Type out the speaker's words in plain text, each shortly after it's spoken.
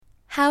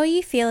How Are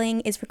You Feeling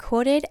is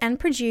recorded and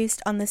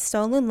produced on the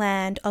stolen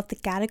land of the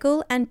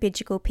Gadigal and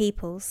Bidjigal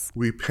peoples.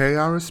 We pay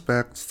our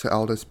respects to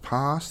elders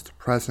past,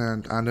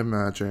 present, and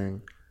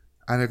emerging,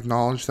 and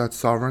acknowledge that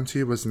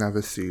sovereignty was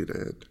never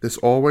ceded. This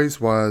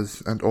always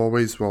was and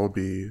always will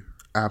be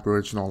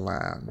Aboriginal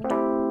land.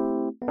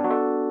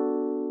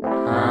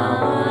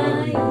 How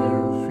are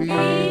you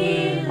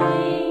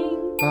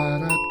feeling?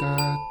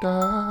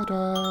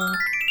 Ba-da-da-da-da.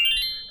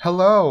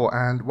 Hello,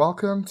 and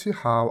welcome to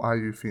How Are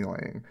You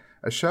Feeling?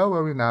 A show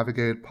where we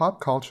navigate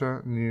pop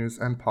culture, news,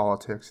 and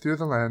politics through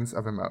the lens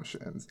of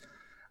emotions.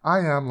 I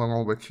am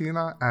Lionel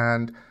Wakina,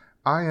 and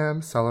I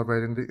am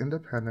celebrating the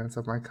independence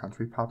of my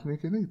country, Papua New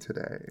Guinea,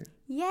 today.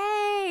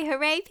 Yay!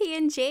 Hooray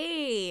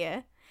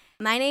PNG!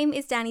 My name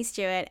is Danny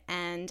Stewart,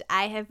 and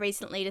I have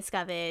recently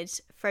discovered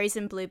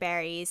frozen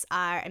blueberries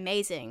are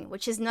amazing,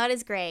 which is not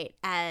as great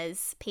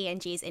as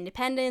PNG's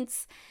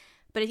independence,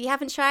 but if you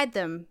haven't tried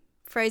them,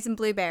 frozen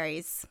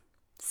blueberries,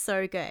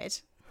 so good.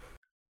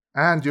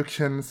 And you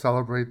can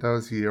celebrate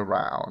those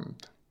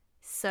year-round.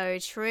 So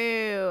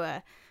true.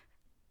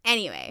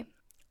 Anyway,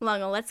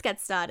 Longal, let's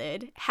get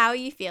started. How are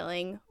you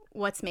feeling?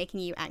 What's making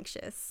you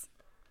anxious?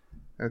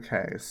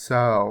 Okay,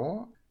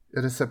 so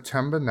it is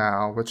September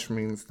now, which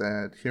means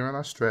that here in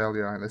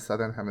Australia, in the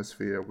Southern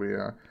Hemisphere,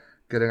 we're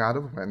getting out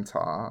of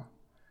winter.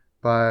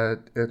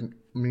 But it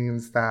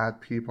means that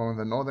people in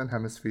the Northern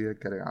Hemisphere are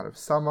getting out of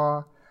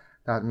summer.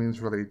 That means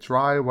really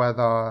dry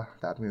weather.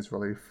 That means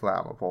really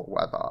flammable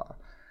weather.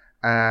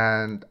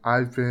 And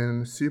I've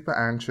been super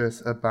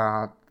anxious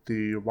about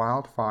the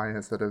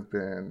wildfires that have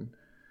been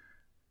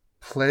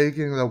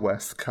plaguing the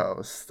west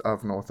coast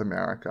of North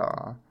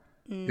America.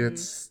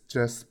 It's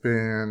just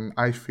been,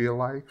 I feel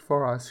like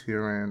for us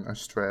here in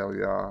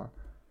Australia,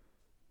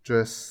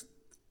 just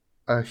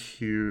a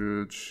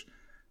huge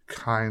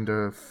kind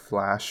of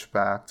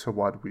flashback to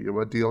what we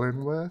were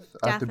dealing with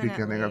at the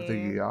beginning of the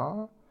Definitely.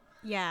 year.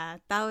 Yeah,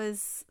 that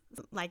was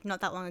not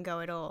that long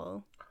ago at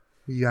all.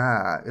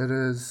 Yeah, it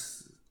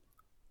is.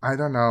 I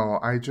don't know.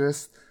 I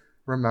just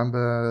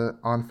remember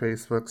on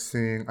Facebook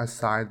seeing a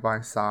side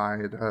by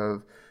side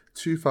of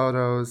two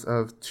photos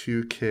of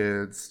two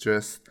kids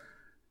just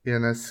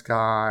in a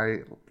sky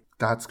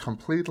that's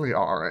completely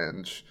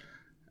orange,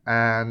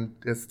 and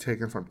it's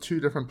taken from two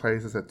different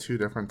places at two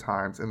different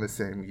times in the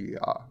same year.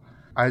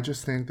 I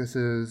just think this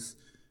is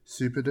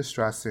super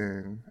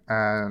distressing,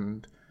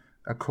 and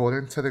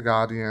according to The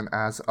Guardian,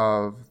 as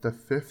of the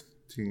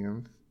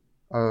 15th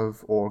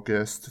of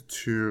August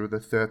to the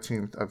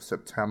 13th of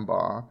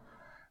September,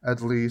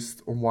 at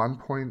least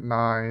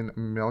 1.9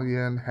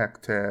 million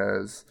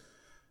hectares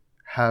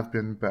have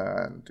been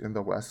burned in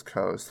the West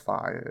Coast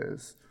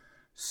fires.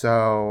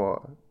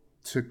 So,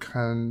 to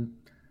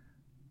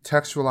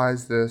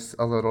contextualize this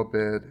a little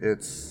bit,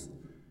 it's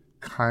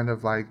kind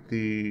of like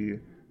the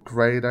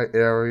greater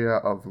area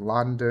of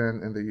London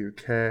in the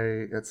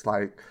UK. It's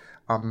like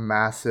a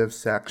massive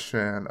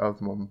section of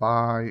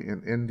Mumbai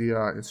in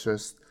India. It's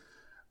just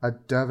a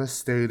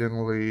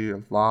devastatingly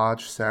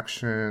large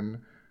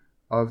section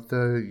of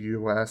the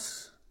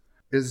US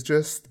is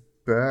just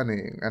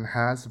burning and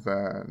has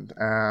burned.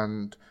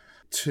 And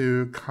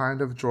to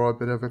kind of draw a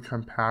bit of a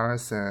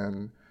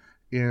comparison,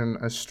 in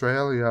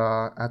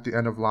Australia at the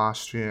end of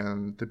last year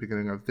and the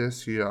beginning of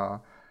this year,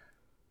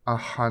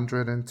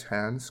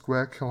 110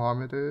 square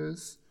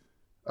kilometers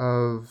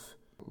of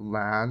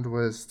land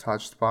was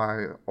touched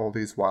by all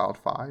these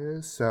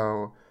wildfires.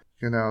 So,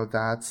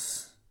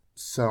 that's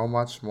so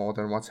much more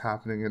than what's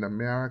happening in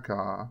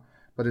America,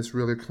 but it's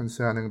really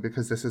concerning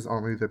because this is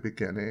only the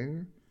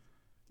beginning.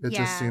 It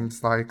just Yeah.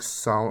 seems like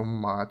so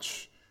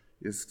much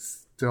is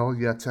still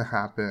yet to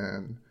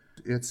happen.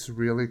 It's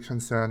really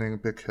concerning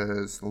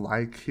because,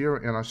 like here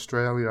in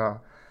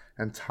Australia,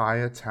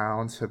 entire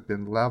towns have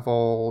been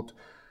leveled.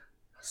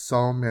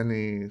 So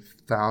many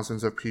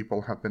thousands of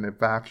people have been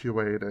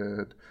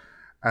evacuated.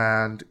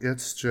 And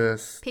it's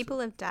just, People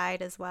have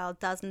died as well,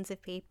 dozens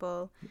of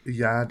people.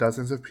 yeah,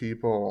 dozens of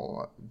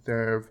people.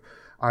 They've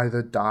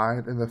either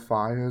died in the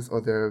fires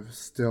or they've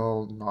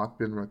still not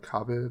been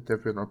recovered.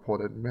 They've been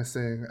reported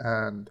missing.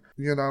 And,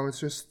 it's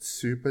just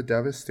super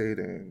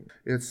devastating.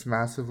 It's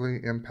massively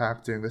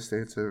impacting the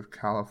states of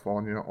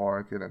California,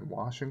 Oregon, and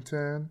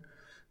Washington,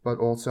 but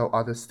also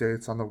other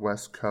states on the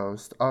west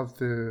coast of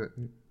the,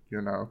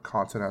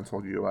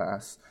 continental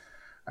US.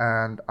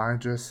 And I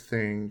just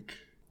think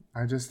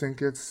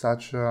it's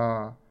such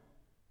a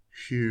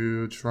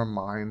huge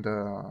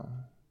reminder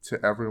to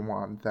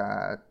everyone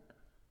that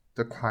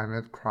the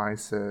climate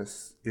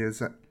crisis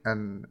is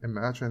an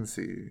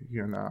emergency.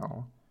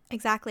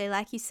 Exactly,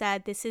 like you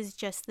said, this is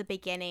just the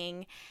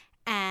beginning,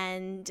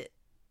 and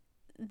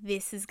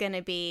this is going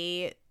to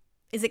be,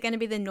 is it going to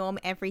be the norm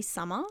every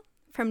summer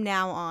from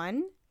now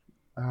on?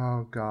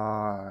 Oh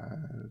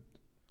God.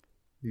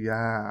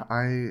 Yeah,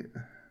 I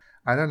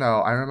don't know.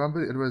 I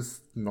remember it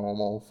was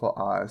normal for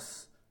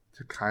us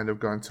to kind of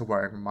go into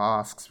wearing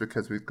masks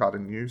because we'd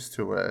gotten used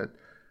to it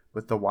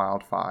with the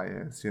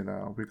wildfires.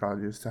 We got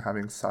used to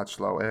having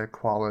such low air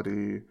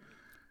quality,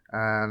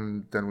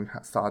 and then we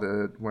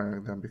started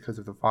wearing them because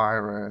of the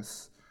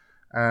virus.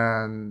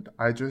 And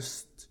I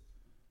just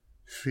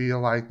feel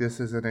like this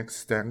is an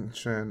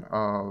extension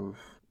of,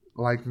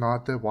 like,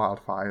 not the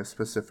wildfire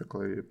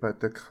specifically, but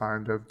the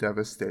kind of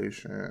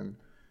devastation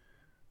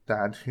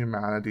that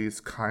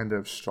humanity's kind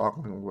of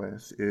struggling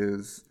with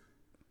is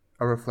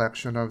a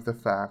reflection of the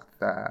fact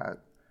that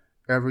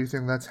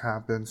everything that's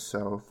happened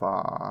so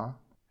far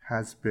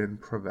has been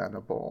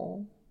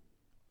preventable,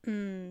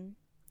 Mm.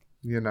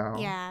 you know?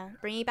 Yeah,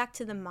 bringing back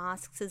to the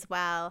masks as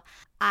well.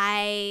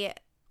 I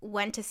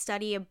went to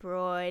study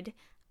abroad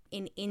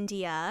in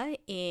India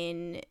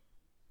in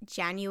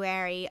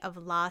January of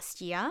last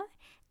year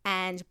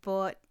and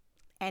bought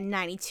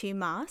N92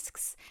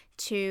 masks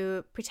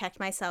to protect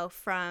myself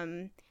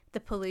from the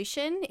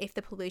pollution if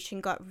the pollution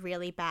got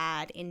really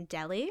bad in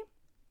Delhi.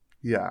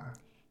 Yeah.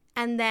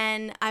 And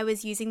then I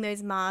was using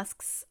those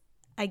masks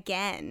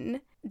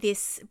again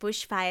this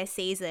bushfire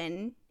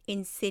season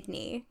in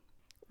Sydney,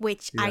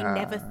 which I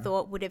never Yeah.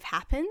 thought would have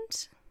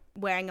happened,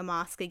 wearing a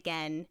mask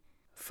again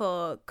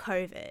for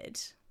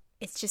COVID.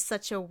 It's just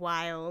such a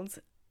wild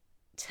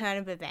turn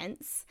of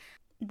events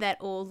that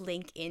all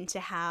link into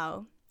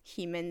how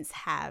humans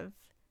have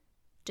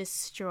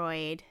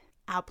destroyed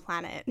our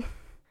planet.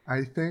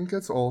 I think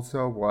it's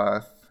also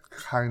worth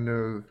kind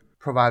of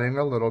providing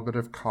a little bit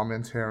of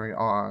commentary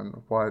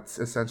on what's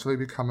essentially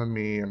become a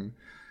meme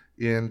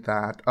in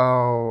that,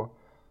 oh,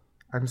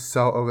 I'm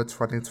so over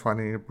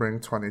 2020, bring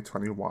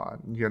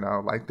 2021. You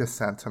know, like the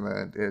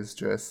sentiment is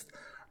just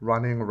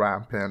running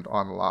rampant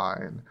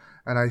online.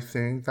 And I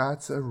think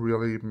that's a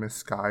really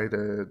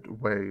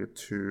misguided way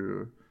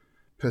to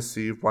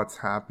perceive what's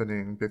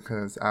happening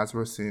because, as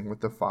we're seeing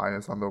with the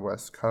fires on the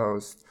West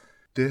Coast,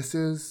 this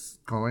is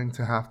going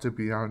to have to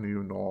be our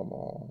new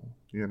normal,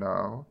 you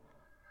know?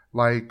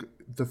 Like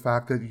the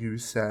fact that you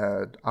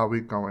said, are we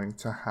going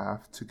to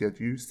have to get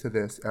used to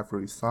this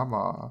every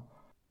summer?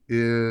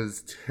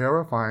 Is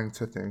terrifying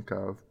to think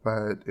of,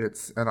 but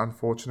it's an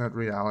unfortunate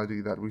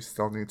reality that we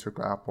still need to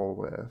grapple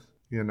with.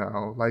 You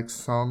know, like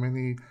so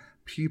many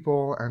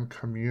people and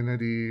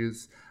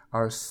communities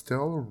are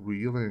still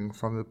reeling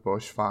from the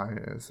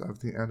bushfires of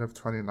the end of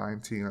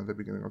 2019 and the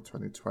beginning of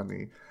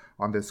 2020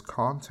 on this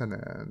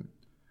continent.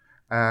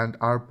 And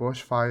our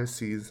bushfire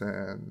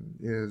season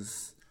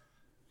is,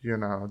 you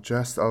know,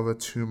 just over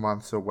 2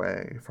 months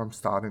away from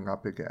starting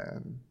up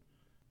again.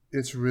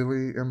 It's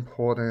really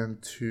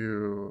important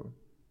to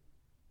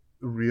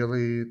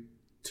really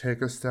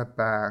take a step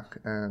back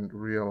and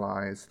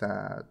realize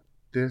that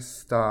this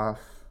stuff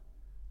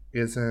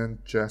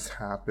isn't just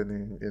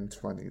happening in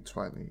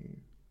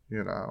 2020,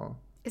 you know?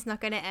 It's not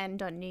going to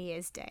end on New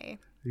Year's Day.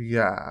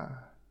 Yeah.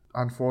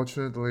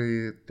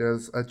 Unfortunately,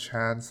 there's a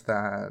chance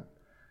that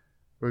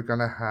we're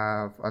gonna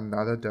have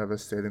another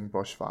devastating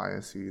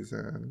bushfire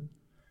season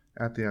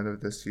at the end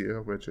of this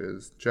year, which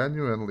is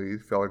genuinely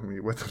filling me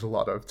with a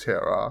lot of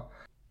terror.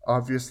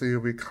 Obviously,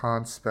 we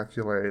can't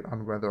speculate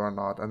on whether or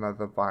not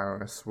another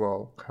virus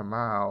will come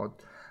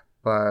out,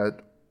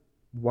 but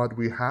what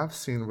we have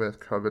seen with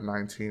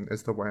COVID-19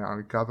 is the way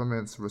our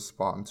governments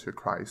respond to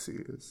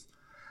crises.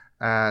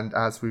 And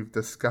as we've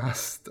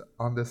discussed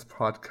on this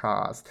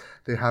podcast,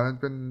 they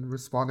haven't been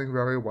responding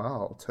very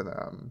well to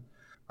them.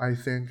 I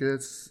think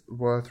it's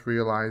worth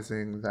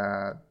realizing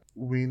that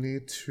we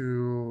need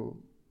to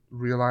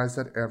realize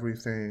that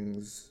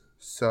everything's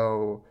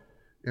so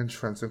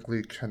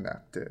intrinsically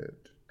connected.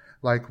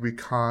 Like, we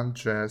can't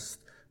just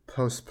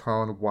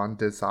postpone one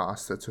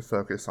disaster to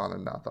focus on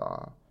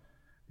another.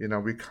 You know,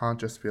 we can't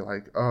just be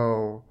like,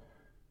 oh,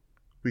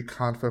 we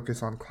can't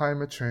focus on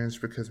climate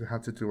change because we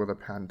have to deal with a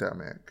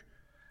pandemic.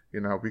 You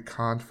know, we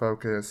can't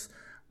focus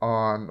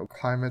on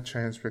climate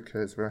change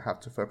because we have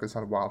to focus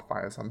on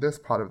wildfires on this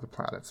part of the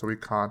planet. So we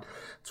can't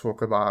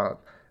talk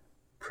about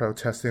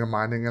protesting and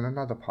mining in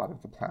another part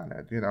of the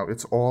planet. You know,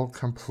 it's all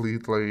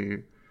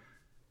completely,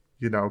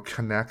 you know,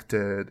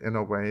 connected in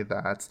a way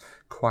that's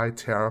quite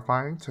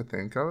terrifying to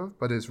think of,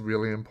 but is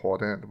really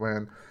important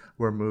when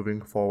we're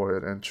moving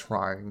forward and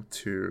trying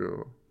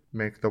to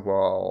make the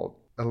world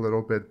a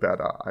little bit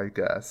better, I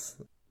guess.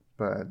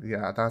 But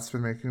yeah, that's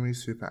been making me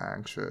super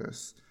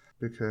anxious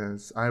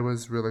because I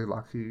was really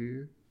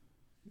lucky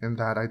in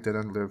that I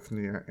didn't live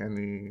near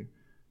any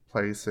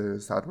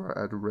places that were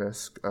at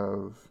risk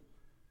of,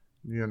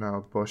 you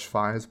know,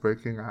 bushfires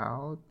breaking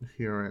out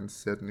here in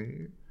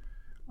Sydney.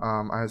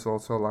 I was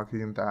also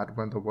lucky in that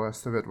when the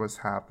worst of it was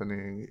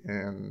happening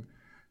in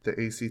the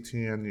ACT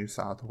and New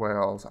South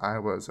Wales, I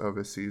was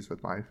overseas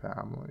with my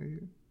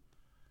family.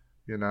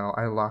 You know,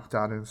 I lucked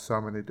out in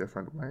so many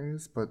different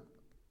ways, but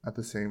at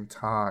the same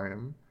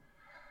time,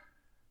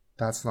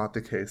 that's not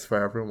the case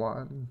for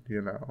everyone.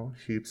 You know,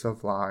 heaps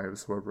of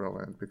lives were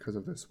ruined because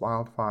of this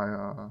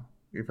wildfire.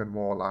 Even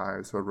more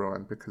lives were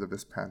ruined because of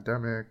this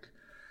pandemic.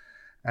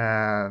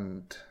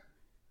 And,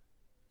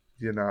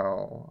 you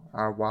know,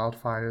 our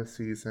wildfire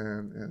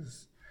season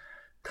is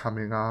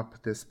coming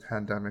up. This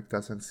pandemic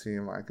doesn't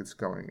seem like it's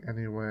going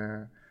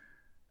anywhere.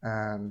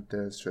 And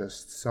there's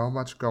just so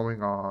much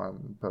going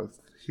on,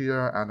 both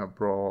here and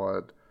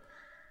abroad.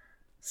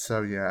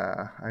 So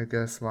yeah, I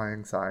guess my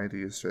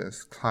anxiety is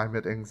just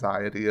climate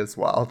anxiety as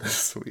well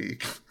this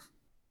week.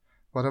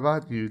 What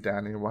about you,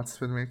 Danny? What's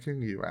been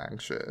making you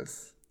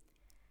anxious?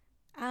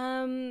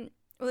 Well,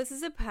 this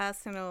is a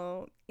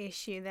personal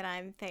issue that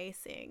I'm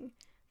facing,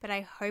 but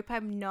I hope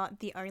I'm not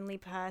the only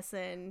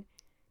person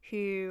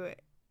who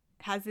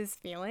has this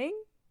feeling.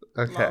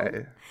 Lol.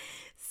 Okay.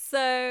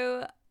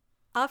 So,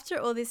 after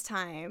all this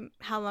time,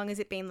 how long has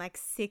it been? Like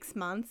 6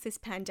 months this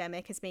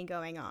pandemic has been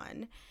going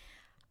on.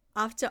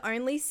 After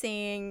only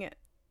seeing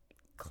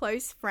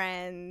close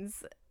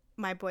friends,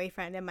 my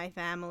boyfriend, and my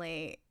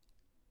family,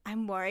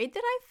 I'm worried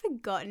that I've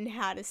forgotten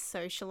how to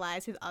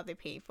socialize with other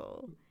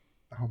people.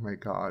 Oh my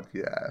god,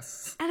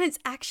 yes. And it's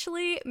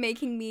actually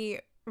making me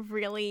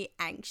really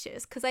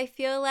anxious because I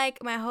feel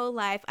like my whole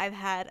life I've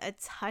had a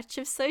touch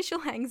of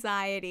social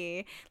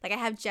anxiety. Like I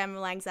have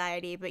general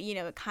anxiety, but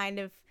it kind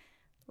of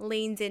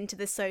leans into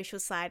the social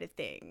side of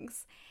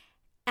things.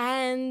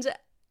 And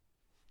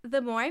the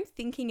more I'm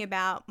thinking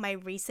about my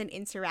recent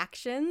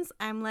interactions,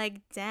 I'm like,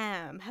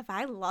 damn, have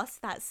I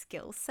lost that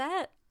skill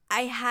set?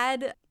 I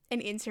had an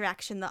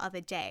interaction the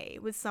other day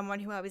with someone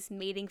who I was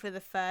meeting for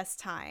the first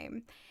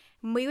time.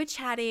 We were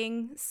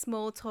chatting,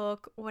 small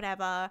talk,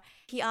 whatever.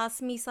 He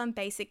asked me some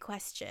basic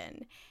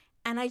question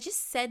and I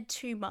just said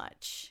too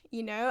much,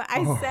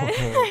 I said,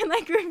 Oh, I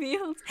like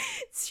revealed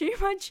too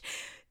much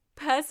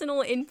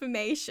personal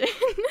information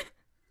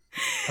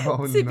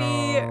oh to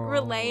be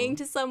relaying no.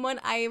 to someone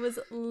I was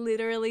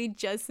literally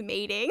just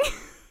meeting.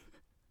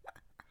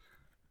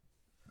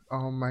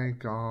 Oh my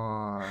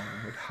god.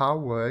 How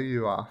were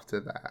you after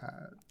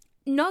that?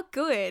 Not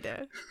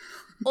good.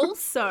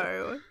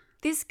 Also,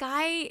 this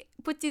guy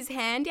puts his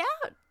hand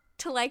out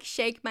to like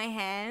shake my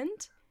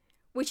hand,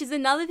 which is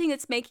another thing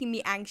that's making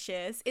me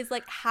anxious. Is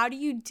like, how do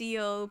you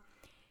deal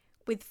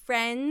with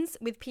friends,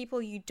 with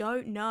people you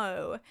don't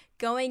know,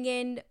 going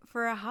in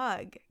for a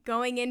hug,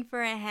 going in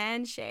for a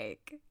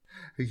handshake?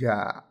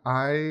 Yeah,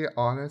 I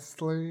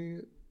honestly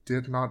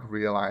did not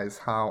realize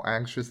how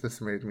anxious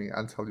this made me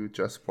until you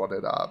just brought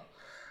it up.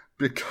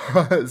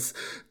 Because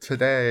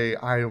today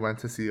I went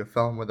to see a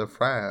film with a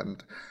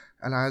friend,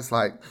 and I was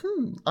like,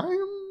 I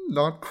am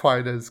not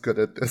quite as good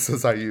at this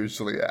as I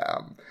usually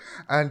am.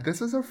 And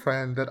this is a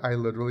friend that I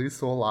literally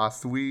saw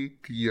last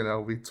week.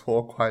 We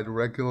talk quite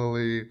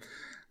regularly.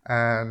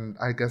 And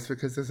I guess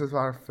because this is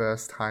our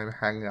first time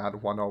hanging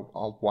out one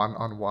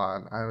on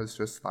one, I was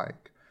just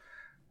like,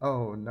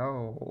 oh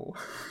no.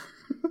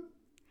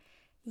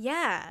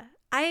 Yeah,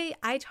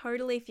 I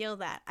totally feel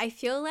that. I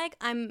feel like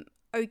I'm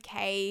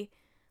okay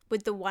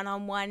with the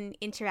one-on-one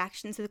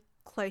interactions with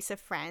closer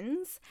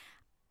friends.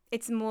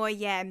 It's more,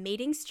 yeah,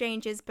 meeting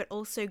strangers, but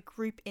also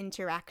group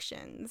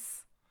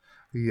interactions.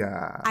 I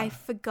Yeah.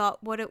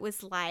 forgot what it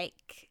was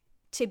like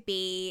to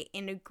be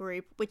in a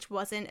group which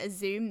wasn't a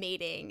Zoom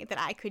meeting that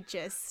I could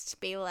just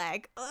be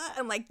like, "Ugh,"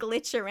 and like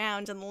glitch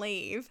around and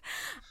leave.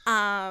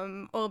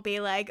 Or be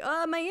like,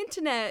 oh, my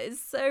internet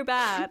is so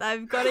bad.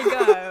 I've got to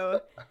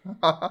go.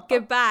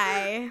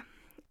 Goodbye.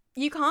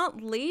 You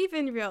can't leave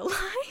in real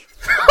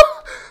life.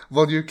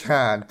 Well, you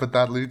can, but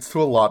that leads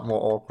to a lot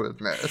more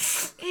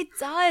awkwardness. It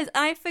does.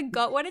 And I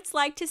forgot what it's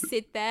like to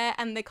sit there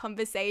and the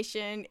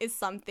conversation is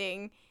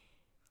something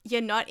you're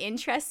not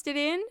interested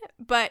in,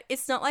 but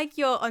it's not like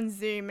you're on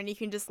Zoom and you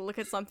can just look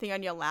at something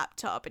on your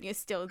laptop and you're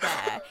still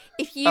there.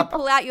 If you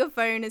pull out your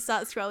phone and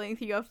start scrolling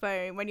through your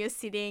phone when you're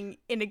sitting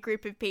in a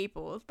group of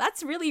people,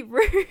 that's really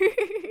rude.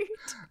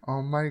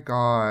 Oh my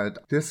god.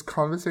 This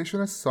conversation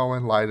is so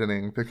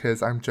enlightening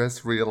because I'm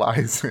just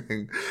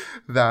realizing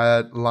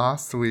that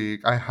last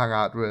week I hung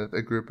out with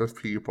a group of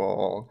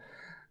people,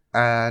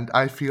 and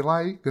I feel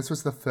like this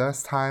was the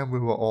first time we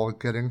were all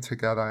getting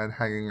together and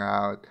hanging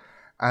out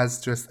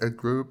as just a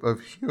group of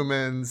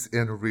humans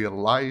in real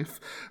life,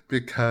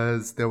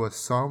 because there were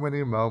so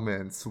many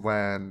moments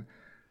when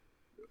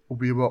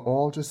we were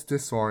all just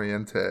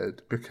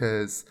disoriented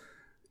because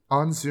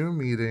on Zoom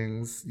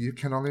meetings, you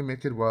can only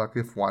make it work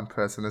if one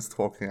person is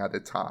talking at a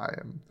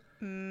time.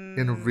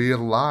 In real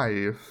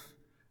life,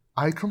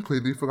 I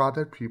completely forgot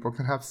that people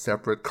can have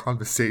separate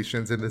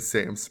conversations in the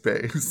same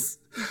space.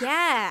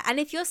 Yeah,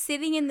 and if you're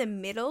sitting in the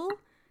middle,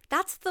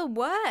 that's the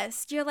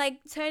worst. You're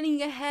like turning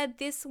your head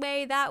this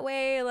way, that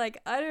way, like,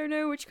 I don't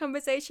know which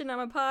conversation I'm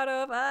a part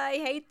of. I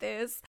hate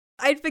this.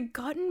 I'd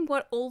forgotten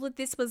what all of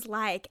this was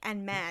like,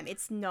 and man,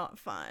 it's not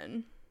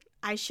fun.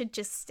 I should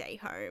just stay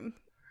home.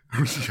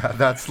 Yeah,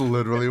 that's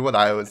literally what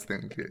I was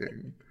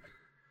thinking.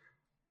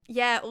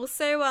 Yeah,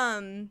 also,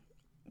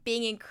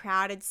 being in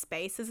crowded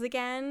spaces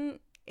again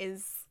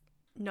is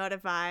not a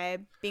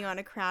vibe. Being on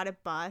a crowded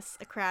bus,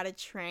 a crowded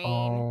train.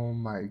 Oh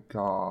my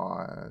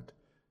god.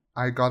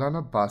 I got on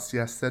a bus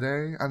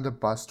yesterday and the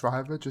bus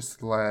driver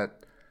just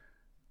let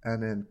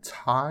an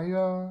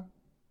entire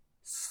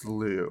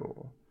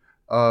slew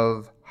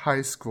of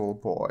high school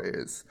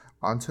boys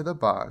onto the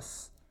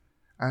bus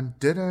and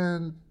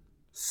didn't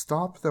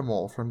stop them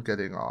all from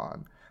getting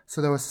on.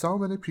 So there were so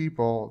many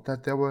people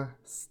that there were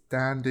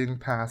standing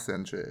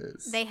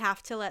passengers. They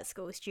have to let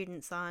school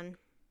students on.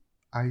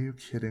 Are you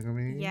kidding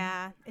me?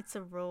 Yeah, it's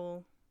a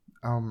rule.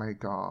 Oh my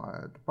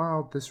God.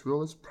 Well, this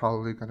rule is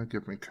probably going to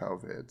give me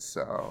COVID,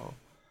 so.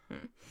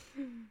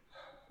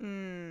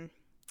 Mm.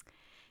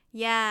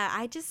 Yeah,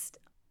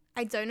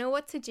 I don't know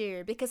what to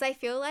do because I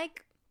feel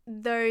like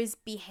those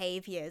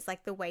behaviors,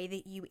 like the way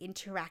that you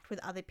interact with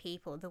other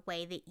people, the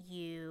way that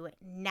you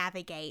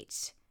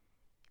navigate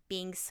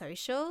being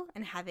social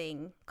and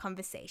having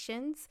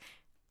conversations,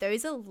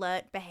 those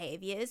alert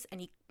behaviors,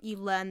 and you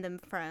learn them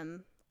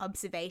from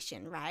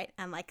observation, right?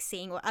 And like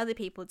seeing what other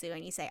people do,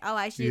 and you say, oh,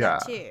 I should do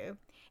that Yeah. too.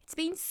 It's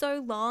been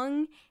so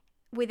long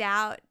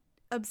without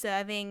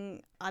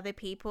observing other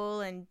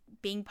people and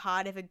being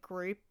part of a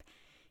group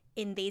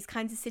in these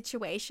kinds of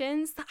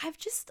situations that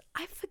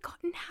I've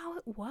forgotten how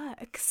it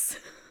works.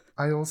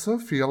 I also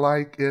feel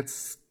like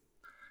it's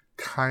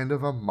kind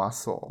of a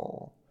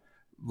muscle.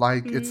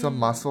 Like, it's a Mm,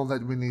 muscle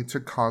that we need to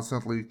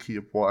constantly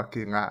keep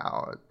working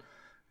out,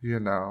 you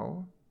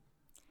know?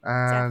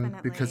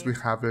 And because we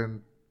definitely.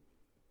 haven't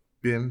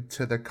been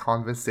to the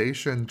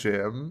conversation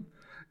gym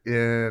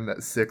in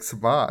 6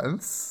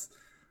 months,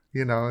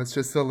 it's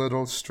just a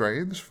little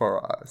strange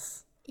for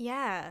us.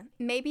 Yeah,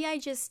 maybe I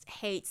just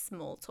hate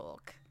small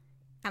talk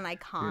and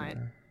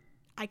Yeah.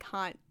 I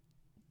can't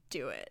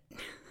do it.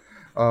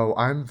 Oh,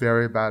 I'm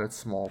very bad at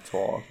small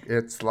talk.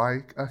 It's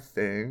like a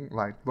thing.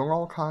 Like, we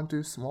all can't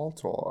do small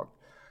talk.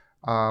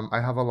 I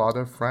have a lot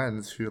of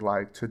friends who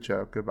like to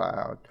joke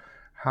about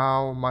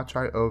how much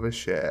I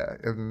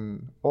overshare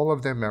in all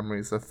of their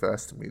memories of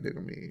first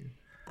meeting me.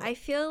 I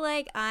feel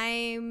like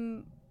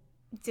I'm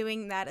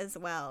doing that as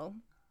well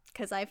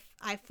because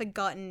I've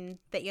forgotten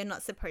that you're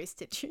not supposed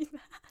to do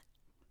that.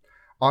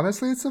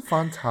 Honestly, it's a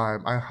fun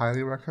time. I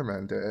highly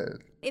recommend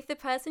it. If the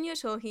person you're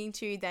talking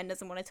to then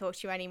doesn't want to talk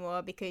to you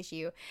anymore because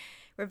you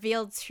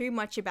revealed too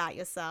much about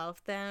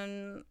yourself,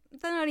 then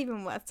they're not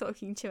even worth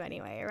talking to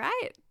anyway,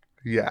 right?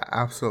 Yeah,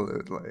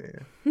 absolutely.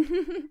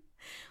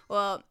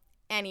 Well,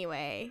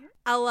 anyway,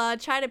 I'll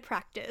try to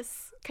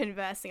practice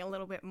conversing a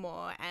little bit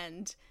more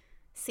and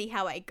see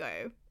how I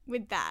go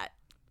with that.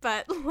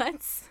 But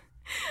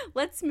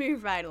let's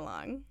move right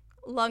along.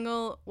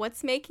 Longal,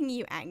 what's making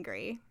you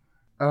angry?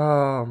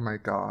 Oh my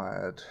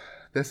god.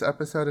 This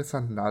episode is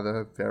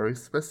another very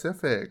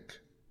specific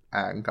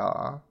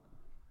anger,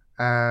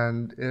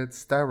 and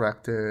it's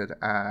directed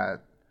at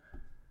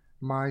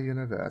my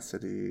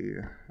university.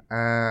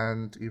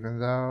 And even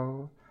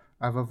though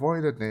I've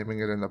avoided naming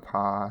it in the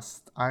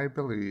past, I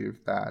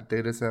believe that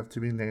they deserve to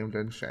be named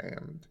and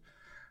shamed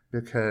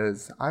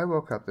because I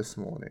woke up this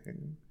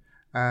morning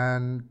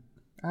and,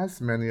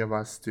 as many of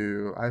us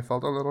do, I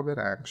felt a little bit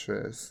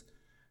anxious,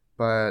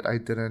 but I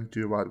didn't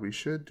do what we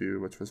should do,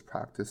 which was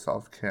practice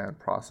self care and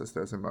process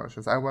those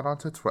emotions. I went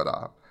onto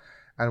Twitter.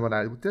 And when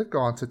I did go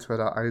onto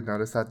Twitter, I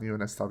noticed that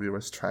UNSW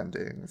was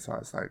trending. So I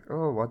was like,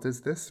 oh, what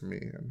does this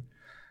mean?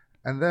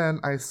 And then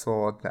I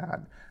saw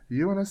that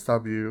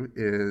UNSW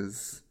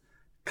is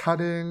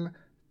cutting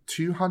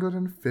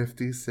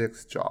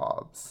 256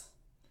 jobs.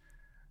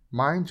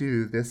 Mind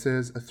you, this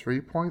is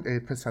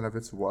 3.8% of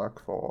its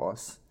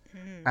workforce.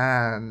 Hmm.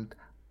 And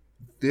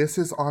this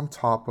is on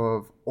top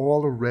of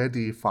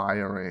already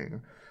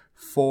firing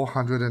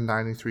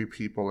 493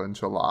 people in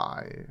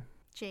July.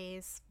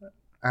 Jeez.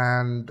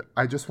 And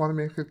I just want to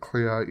make it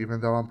clear,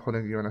 even though I'm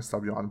putting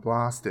UNSW on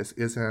blast, this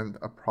isn't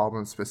a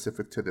problem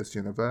specific to this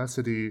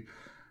university.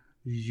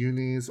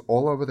 Unis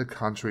all over the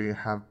country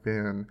have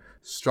been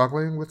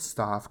struggling with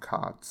staff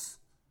cuts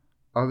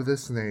of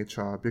this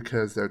nature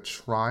because they're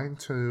trying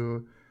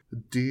to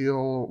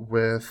deal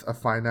with a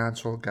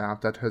financial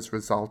gap that has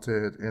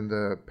resulted in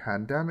the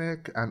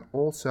pandemic, and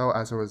also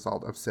as a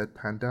result of said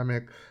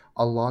pandemic,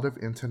 a lot of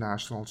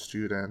international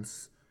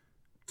students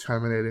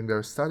terminating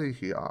their study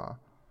here.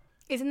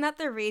 Isn't that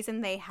the reason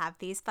they have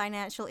these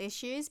financial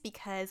issues?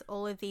 Because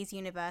all of these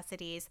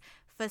universities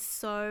for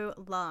so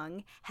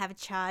long have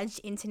charged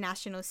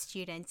international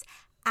students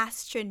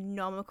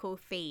astronomical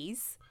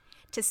fees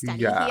to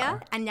study Yeah.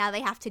 here, and now they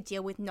have to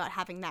deal with not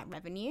having that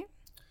revenue.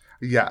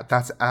 Yeah,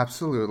 that's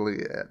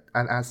absolutely it.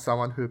 And as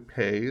someone who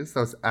pays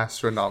those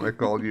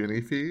astronomical uni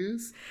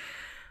fees,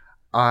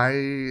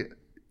 I,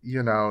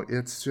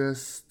 it's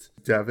just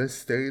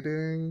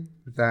devastating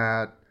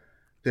that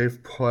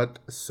they've put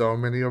so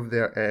many of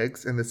their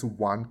eggs in this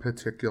one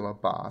particular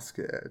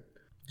basket.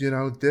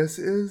 This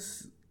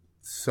is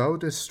so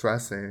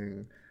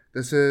distressing.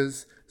 This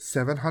is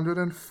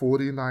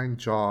 749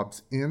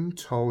 jobs in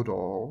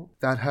total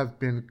that have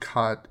been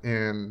cut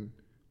in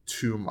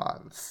 2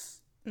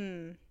 months.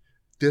 Mm.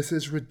 This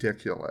is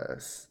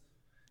ridiculous.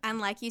 And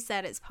like you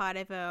said, it's part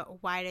of a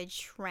wider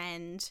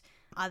trend.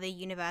 Other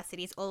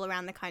universities all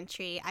around the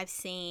country, I've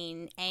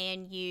seen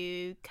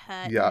ANU,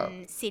 Yeah.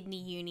 Curtin,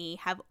 Sydney Uni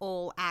have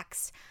all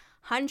axed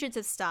hundreds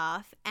of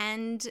staff,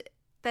 and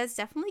there's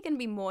definitely going to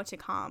be more to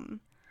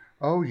come.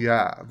 Oh,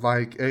 yeah.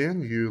 Like,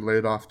 ANU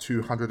laid off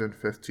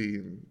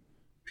 215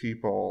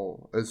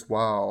 people as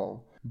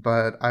well.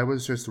 But I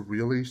was just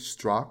really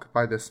struck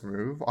by this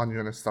move on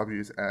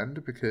UNSW's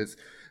end because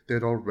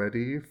they'd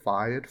already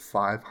fired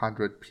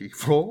 500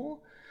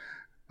 people.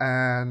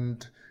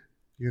 And,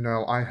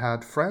 I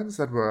had friends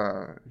that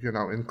were,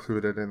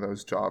 included in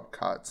those job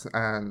cuts.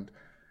 And,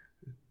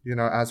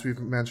 as we've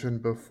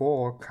mentioned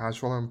before,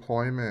 casual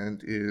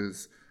employment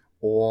is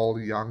all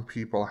young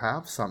people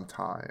have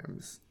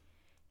sometimes.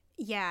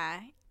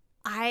 Yeah,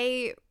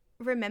 I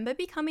remember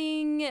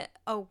becoming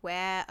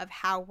aware of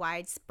how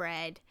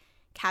widespread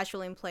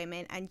casual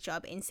employment and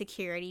job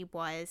insecurity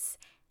was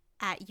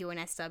at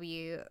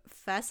UNSW,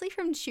 firstly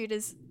from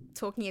tutors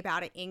talking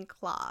about it in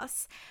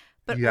class,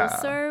 but Yeah,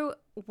 also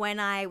when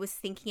I was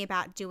thinking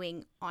about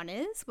doing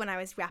honours when I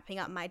was wrapping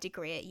up my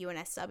degree at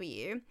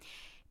UNSW,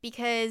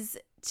 because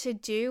to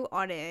do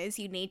honours,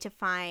 you need to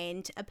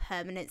find a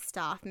permanent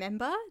staff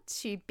member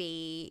to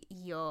be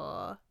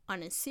your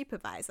honours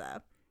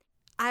supervisor.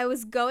 I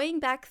was going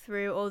back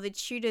through all the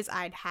tutors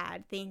I'd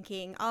had,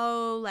 thinking,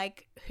 oh,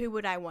 like, who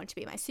would I want to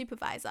be my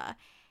supervisor?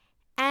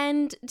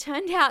 And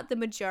turned out the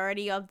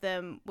majority of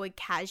them were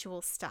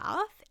casual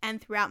staff. And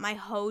throughout my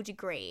whole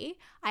degree,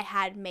 I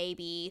had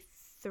maybe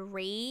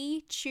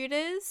 3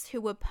 tutors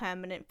who were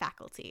permanent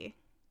faculty.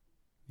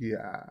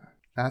 yeah.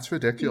 That's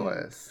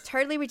ridiculous.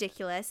 Totally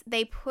ridiculous.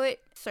 They put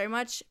so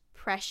much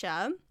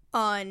pressure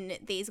on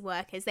these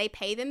workers. They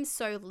pay them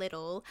so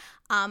little.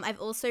 I've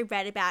also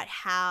read about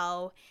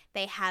how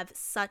they have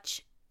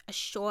such a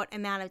short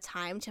amount of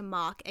time to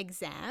mark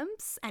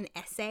exams and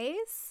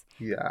essays,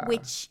 Yeah.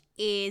 which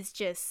is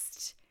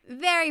just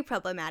very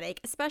problematic,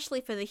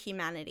 especially for the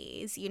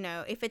humanities.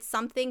 If it's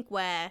something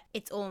where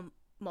it's all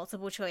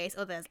multiple choice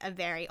or there's a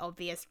very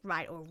obvious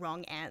right or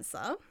wrong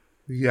answer,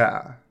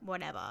 Yeah.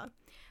 whatever.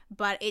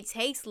 But it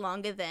takes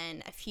longer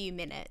than a few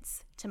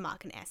minutes to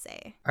mark an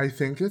essay. I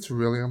think it's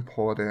really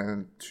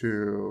important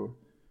to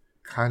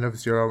kind of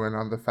zero in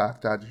on the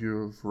fact that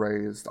you've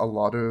raised a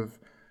lot of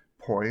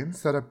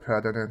points that are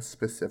pertinent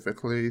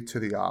specifically to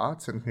the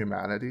arts and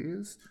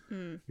humanities.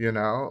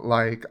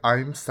 Like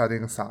I'm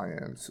studying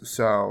science,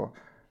 so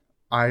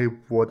I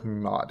would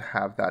not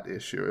have that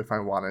issue if I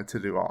wanted to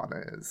do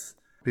honors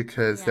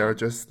because there Yeah. are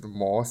just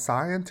more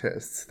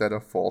scientists that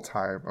are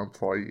full-time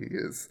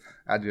employees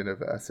at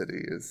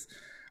universities,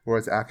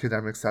 whereas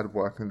academics that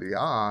work in the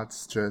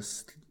arts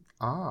just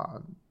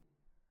aren't.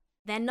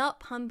 They're not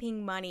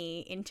pumping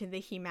money into the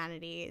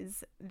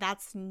humanities.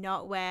 That's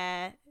not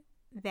where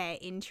their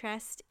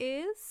interest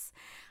is.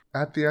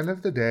 At the end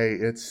of the day,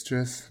 it's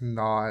just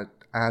not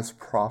as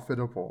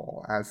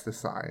profitable as the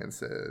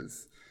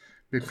sciences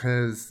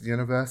because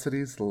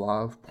universities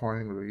love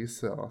pouring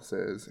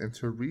resources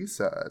into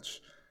research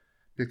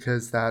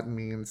because that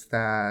means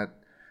that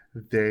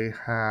they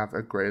have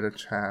a greater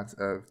chance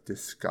of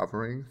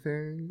discovering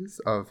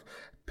things, of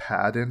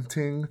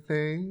patenting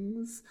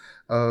things,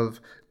 of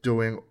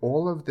doing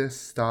all of this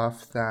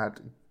stuff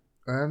that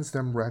earns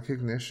them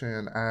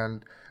recognition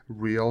and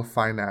real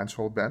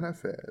financial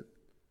benefit.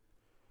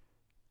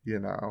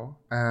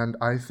 And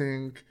I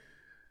think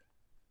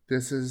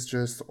this is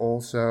just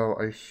also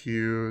a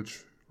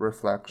huge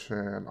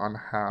reflection on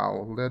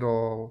how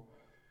little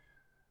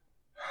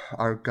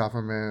our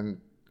government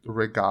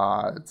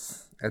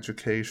regards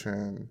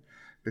education,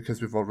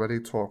 because we've already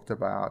talked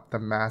about the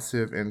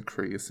massive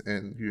increase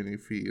in uni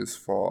fees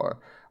for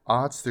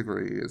arts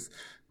degrees,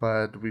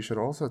 but we should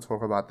also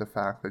talk about the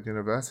fact that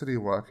university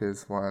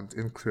workers weren't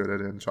included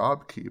in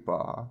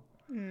JobKeeper.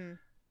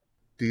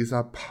 These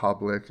are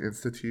public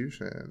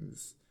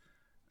institutions.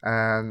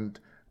 And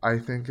I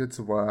think it's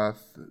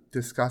worth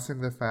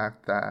discussing the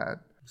fact that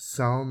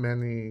so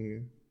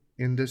many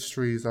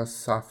industries are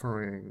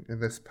suffering in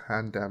this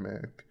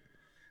pandemic,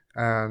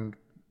 and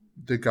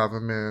the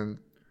government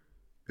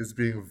is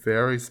being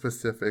very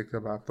specific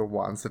about the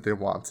ones that they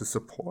want to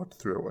support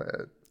through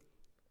it.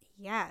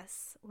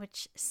 Yes,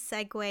 which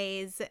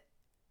segues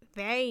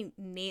very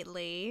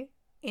neatly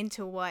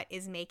into what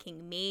is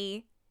making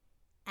me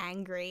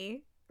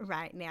angry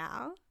right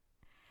now.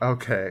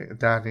 Okay,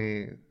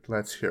 Danny,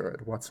 let's hear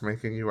it. What's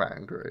making you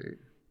angry?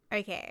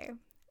 Okay,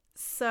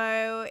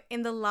 so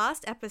in the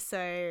last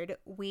episode,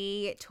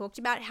 we talked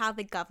about how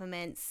the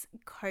government's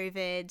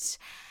COVID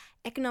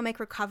economic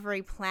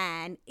recovery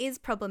plan is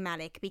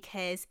problematic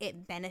because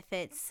it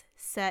benefits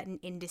certain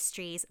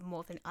industries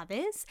more than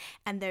others,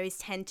 and those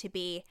tend to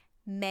be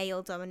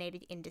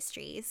male-dominated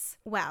industries.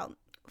 Well,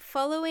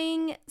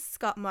 following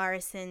Scott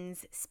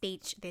Morrison's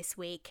speech this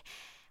week,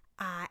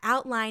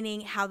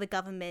 outlining how the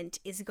government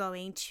is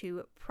going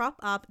to prop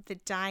up the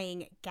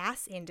dying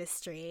gas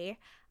industry,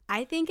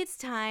 I think it's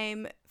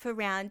time for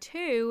round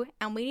 2,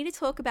 and we need to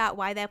talk about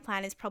why their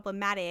plan is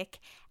problematic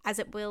as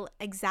it will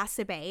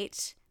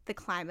exacerbate the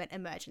climate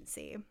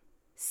emergency.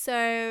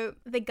 So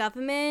the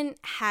government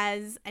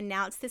has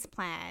announced this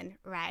plan,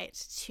 right,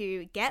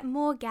 to get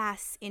more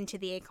gas into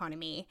the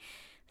economy.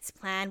 This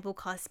plan will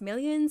cost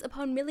millions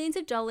upon millions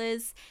of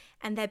dollars,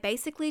 and they're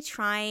basically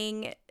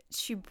trying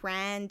to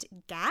brand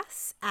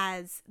gas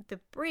as the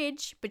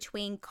bridge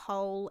between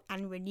coal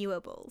and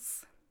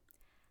renewables.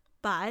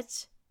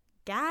 But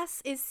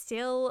gas is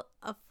still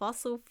a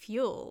fossil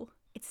fuel.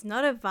 It's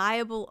not a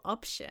viable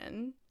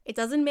option. It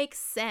doesn't make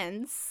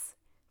sense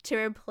to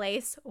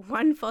replace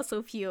one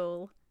fossil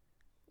fuel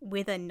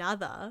with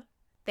another.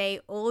 they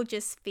all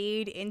just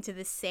feed into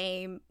the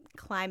same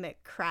climate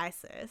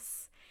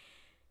crisis.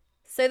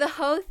 So the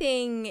whole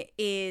thing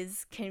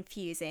is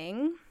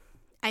confusing.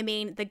 I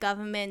mean, the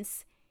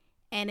government's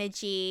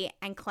energy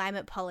and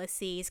climate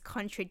policies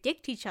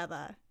contradict each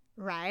other,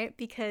 right?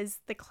 Because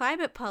the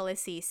climate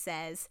policy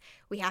says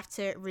we have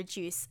to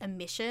reduce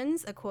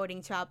emissions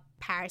according to our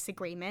Paris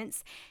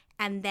agreements.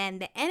 And then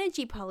the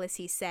energy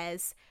policy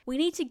says we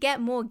need to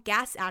get more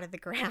gas out of the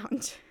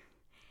ground.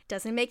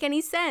 Doesn't make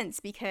any sense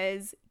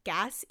because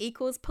gas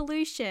equals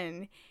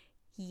pollution.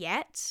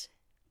 Yet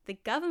the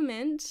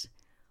government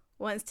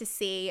wants to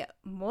see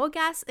more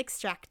gas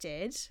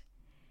extracted,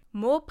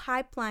 more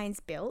pipelines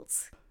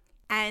built,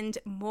 and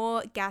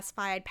more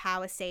gas-fired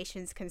power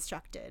stations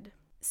constructed.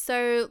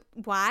 So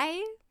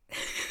why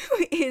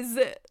is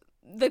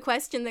the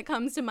question that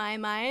comes to my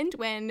mind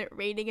when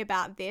reading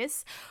about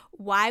this.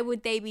 Why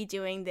would they be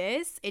doing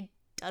this? It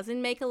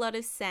doesn't make a lot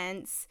of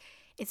sense.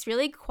 It's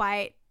really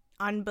quite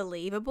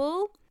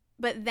unbelievable.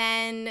 But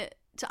then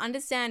to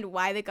understand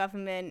why the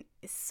government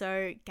is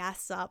so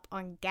gassed up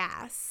on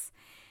gas,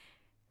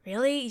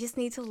 really, you just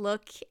need to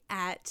look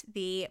at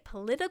the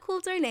political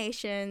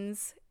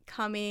donations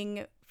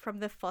coming from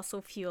the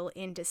fossil fuel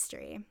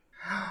industry.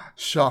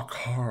 Shock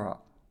horror.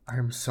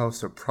 I'm so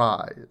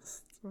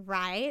surprised.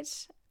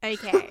 Right?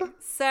 Okay.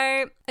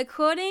 So,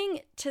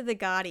 according to The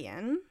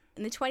Guardian,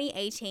 in the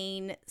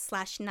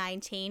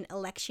 2018/19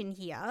 election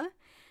year,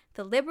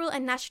 the Liberal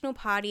and National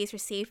parties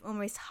received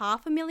almost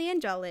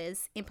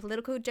 $500,000 in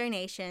political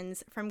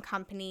donations from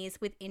companies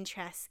with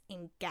interests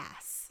in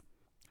gas.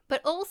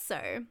 But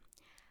also,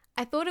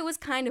 I thought it was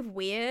kind of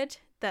weird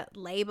that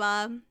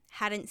Labor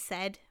hadn't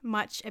said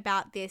much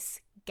about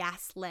this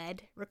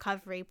gas-led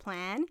recovery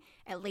plan,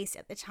 at least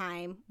at the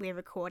time we're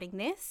recording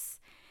this.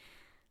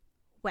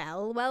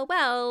 Well,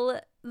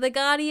 The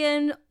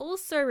Guardian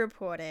also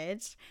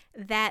reported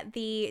that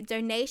the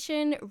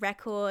donation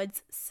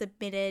records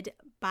submitted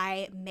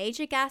by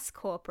major gas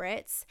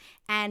corporates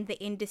and the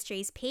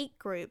industry's peak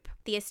group,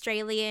 the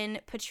Australian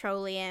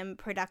Petroleum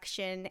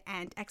Production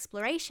and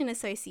Exploration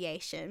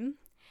Association,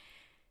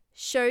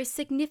 show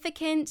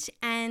significant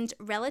and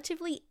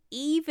relatively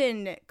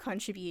even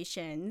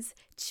contributions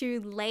to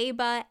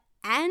Labor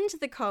and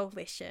the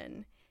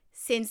coalition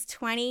since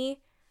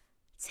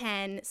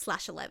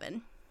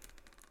 2010/11.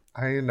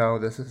 I know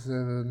this is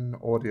an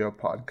audio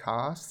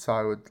podcast, so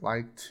I would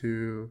like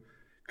to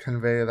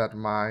convey that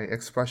my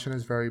expression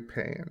is very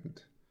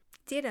pained.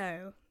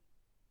 Ditto.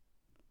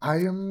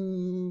 I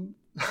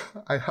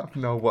have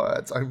no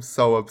words. I'm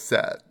so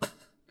upset.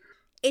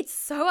 It's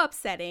so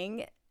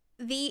upsetting.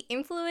 The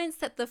influence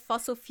that the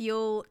fossil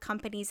fuel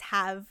companies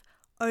have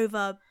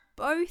over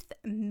both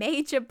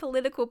major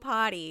political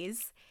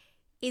parties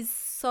is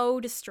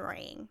so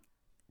destroying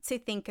to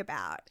think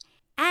about.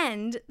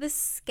 And the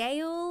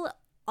scale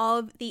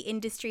of the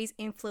industry's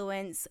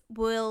influence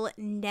will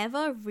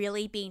never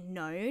really be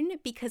known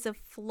because of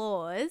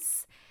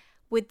flaws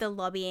with the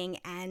lobbying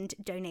and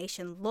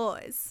donation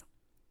laws.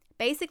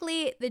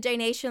 Basically, the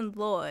donation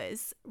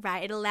laws,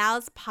 right, it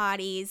allows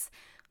parties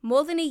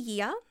more than a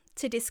year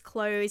to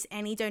disclose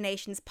any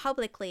donations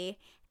publicly,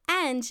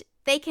 and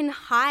they can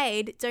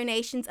hide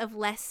donations of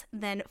less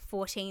than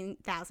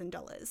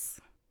 $14,000.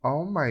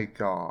 Oh my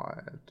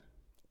god.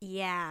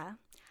 Yeah.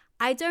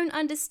 I don't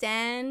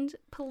understand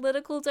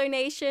political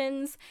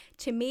donations.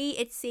 To me,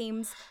 it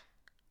seems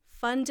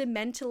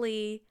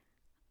fundamentally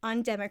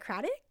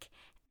undemocratic.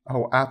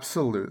 Oh,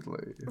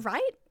 absolutely.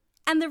 Right?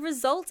 And the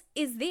result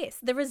is this.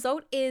 The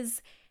result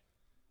is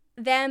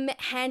them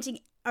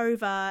handing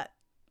over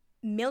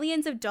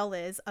millions of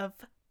dollars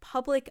of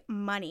public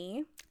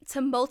money to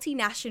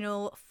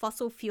multinational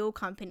fossil fuel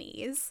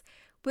companies,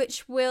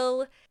 which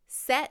will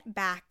set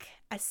back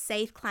a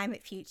safe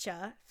climate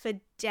future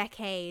for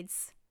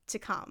decades to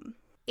come.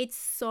 It's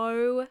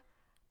so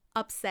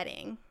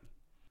upsetting.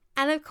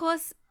 And of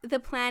course,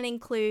 the plan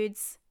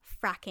includes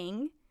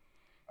fracking.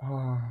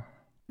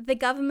 The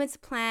government's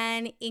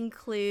plan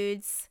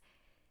includes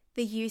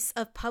the use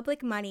of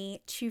public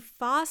money to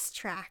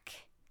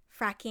fast-track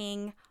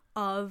fracking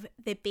of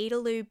the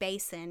Beetaloo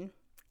Basin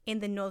in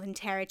the Northern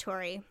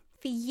Territory.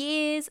 For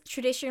years,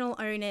 traditional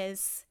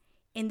owners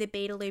in the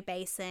Beetaloo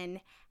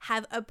Basin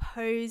have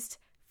opposed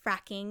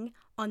fracking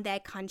on their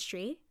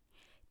country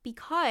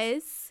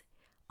because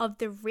of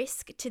the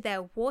risk to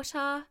their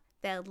water,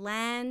 their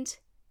land,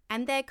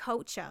 and their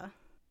culture.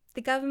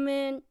 The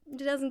government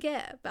doesn't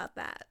care about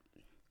that.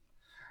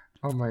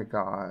 Oh my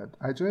god.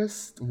 I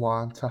just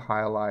want to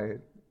highlight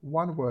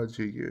one word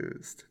you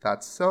used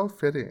that's so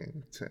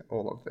fitting to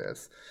all of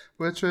this,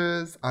 which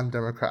is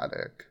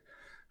undemocratic.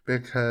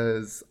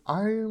 Because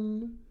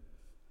I'm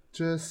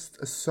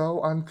just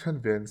so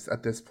unconvinced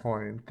at this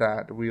point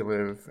that we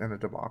live in a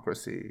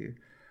democracy.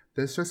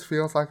 This just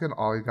feels like an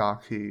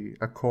oligarchy,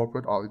 a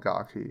corporate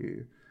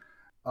oligarchy.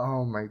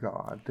 Oh my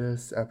god,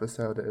 this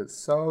episode is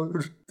so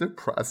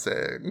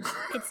depressing.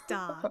 It's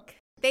dark.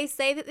 They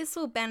say that this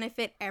will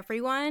benefit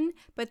everyone,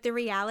 but the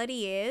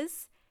reality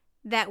is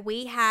that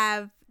we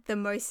have the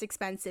most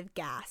expensive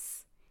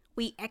gas.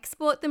 We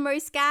export the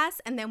most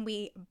gas and then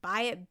we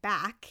buy it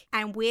back,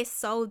 and we're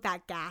sold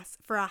that gas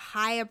for a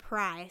higher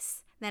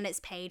price than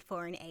it's paid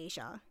for in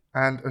Asia.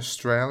 And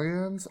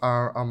Australians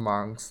are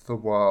amongst the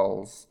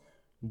world's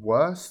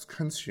worst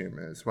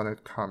consumers when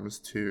it comes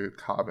to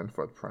carbon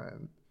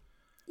footprint.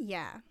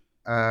 Yeah.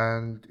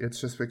 And it's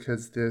just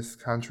because this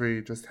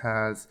country just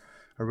has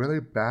a really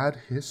bad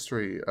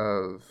history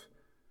of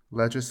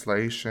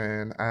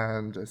legislation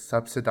and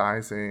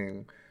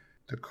subsidizing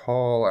the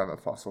coal and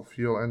the fossil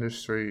fuel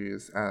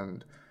industries.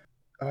 And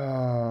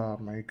oh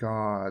my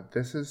God,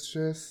 this is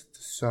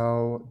just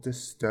so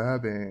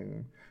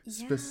disturbing.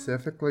 Yeah.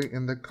 Specifically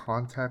in the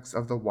context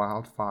of the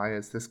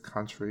wildfires this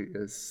country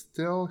is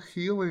still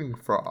healing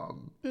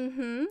from.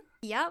 Mm-hmm.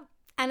 Yep.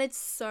 And it's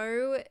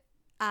so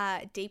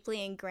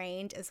deeply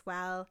ingrained as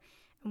well.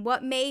 And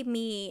what made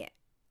me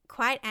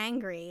quite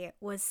angry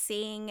was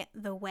seeing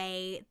the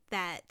way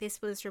that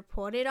this was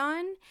reported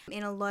on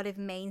in a lot of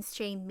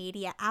mainstream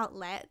media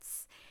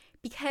outlets,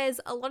 because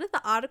a lot of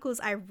the articles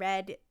I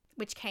read,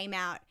 which came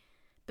out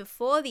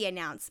before the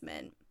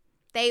announcement,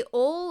 they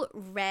all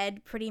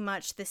read pretty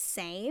much the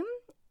same.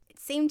 It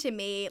seemed to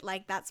me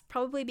like that's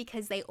probably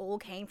because they all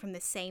came from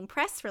the same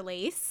press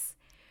release.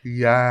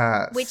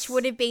 Yes. Which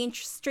would have been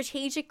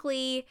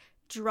strategically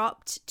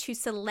dropped to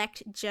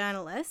select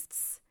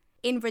journalists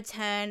in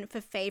return for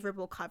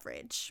favorable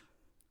coverage.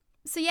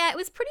 So yeah, it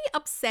was pretty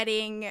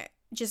upsetting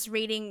just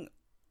reading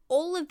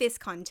all of this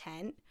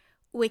content,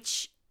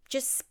 which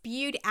just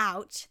spewed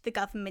out the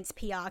government's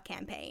PR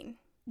campaign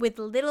with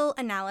little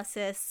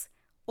analysis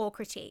or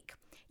critique.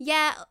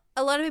 Yeah,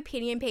 a lot of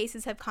opinion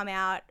pieces have come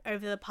out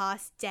over the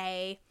past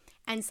day,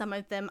 and some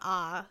of them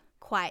are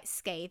quite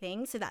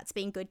scathing, so that's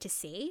been good to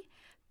see.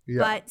 Yeah.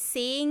 But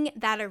seeing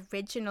that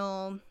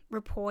original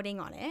reporting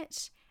on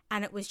it,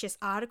 and it was just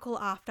article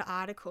after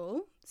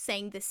article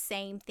saying the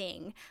same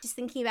thing, just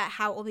thinking about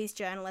how all these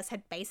journalists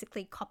had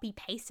basically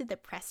copy-pasted the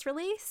press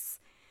release.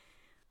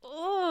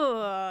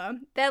 Oh,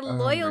 their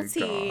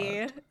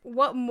loyalty.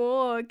 What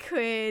more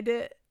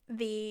could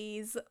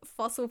these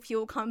fossil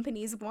fuel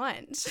companies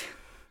want?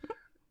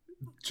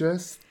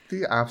 Just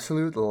the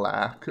absolute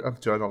lack of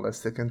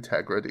journalistic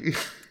integrity.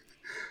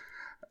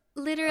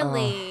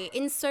 Literally,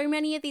 in so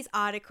many of these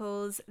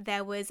articles,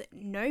 there was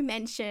no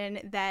mention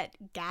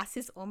that gas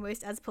is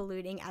almost as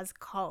polluting as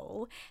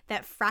coal,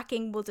 that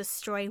fracking will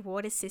destroy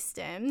water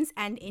systems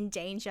and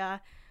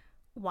endanger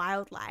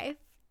wildlife.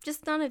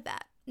 Just none of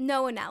that.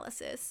 No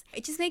analysis.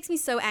 It just makes me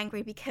so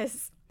angry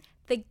because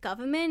the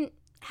government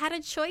had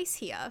a choice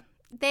here.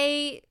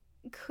 They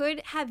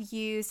could have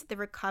used the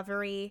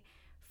recovery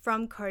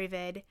from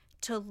COVID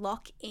to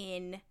lock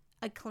in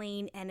a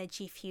clean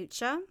energy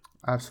future.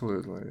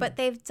 Absolutely. But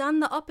they've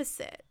done the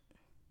opposite.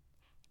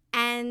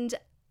 And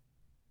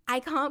I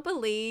can't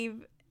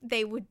believe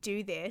they would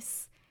do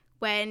this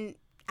when,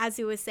 as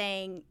you were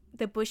saying,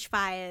 the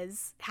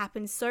bushfires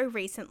happened so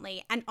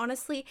recently. And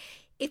honestly,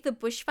 if the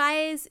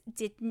bushfires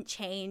didn't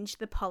change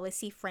the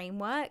policy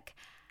framework,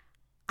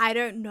 I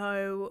don't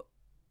know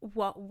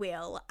what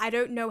will. I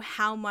don't know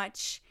how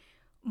much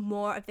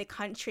more of the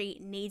country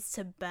needs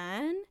to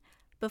burn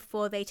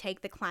before they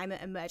take the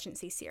climate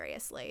emergency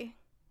seriously.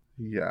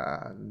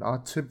 Yeah,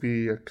 not to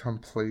be a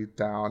complete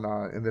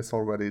downer in this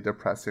already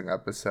depressing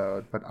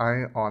episode, but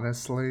I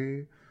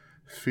honestly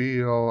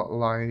feel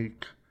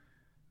like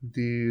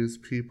these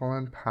people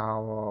in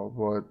power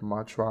would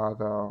much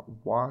rather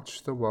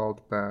watch the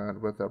world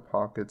burn with their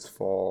pockets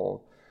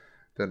full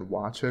than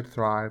watch it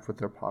thrive with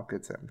their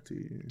pockets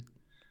empty.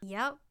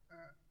 Yep.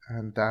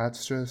 And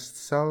that's just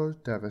so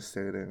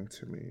devastating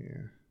to me.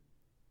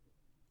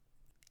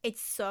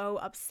 It's so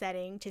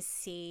upsetting to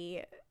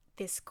see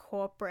this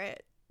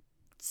corporate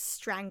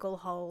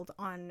stranglehold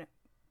on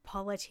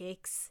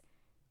politics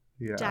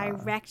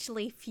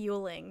directly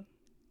fueling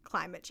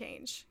climate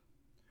change.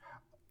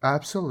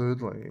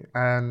 Absolutely.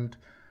 And,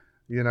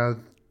 you know,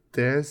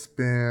 there's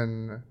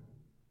been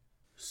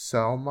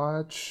so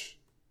much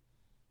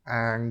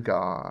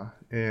anger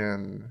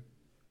in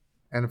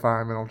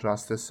environmental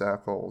justice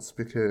circles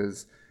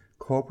because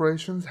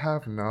corporations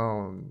have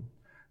known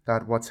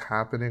that what's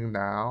happening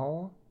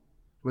now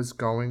was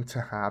going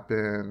to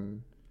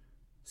happen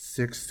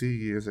 60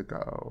 years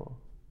ago.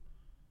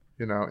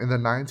 You know, in the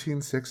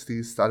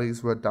 1960s,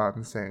 studies were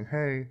done saying,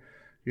 hey,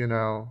 you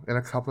know, in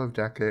a couple of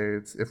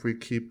decades, if we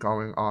keep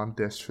going on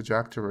this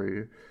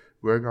trajectory,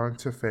 we're going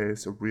to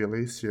face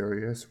really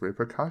serious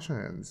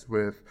repercussions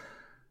with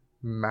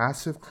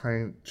massive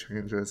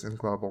changes in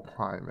global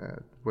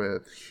climate,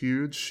 with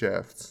huge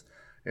shifts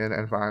in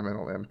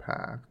environmental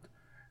impact.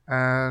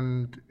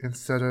 And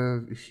instead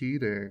of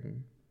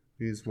heeding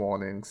these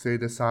warnings, they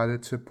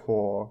decided to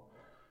pour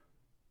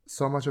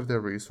so much of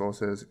their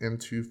resources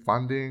into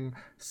funding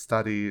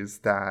studies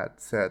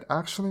that said,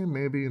 actually,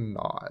 maybe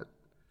not,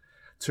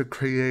 to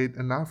create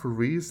enough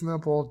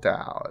reasonable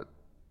doubt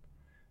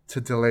to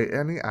delay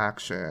any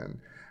action.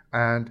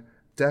 And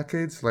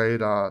decades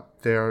later,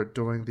 they're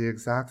doing the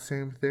exact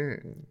same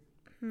thing,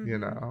 you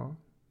know?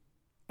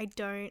 I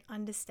don't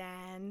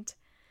understand.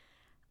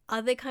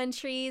 Other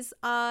countries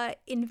are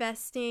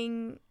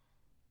investing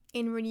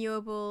in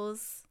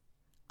renewables.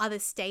 Other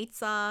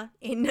states are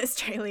in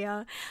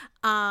Australia.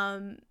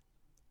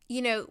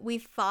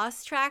 We've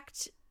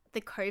fast-tracked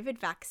the COVID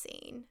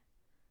vaccine.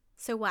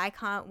 So why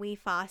can't we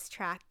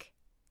fast-track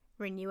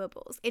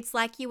renewables? It's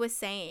like you were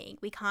saying,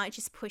 we can't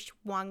just push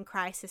one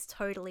crisis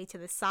totally to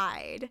the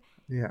side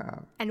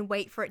and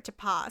wait for it to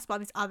pass while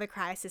this other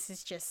crisis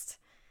is just,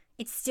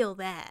 it's still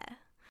there.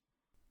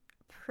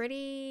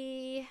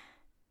 Pretty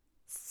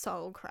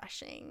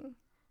soul-crushing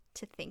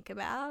to think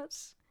about.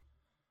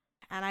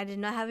 And I did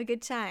not have a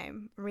good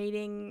time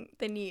reading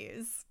the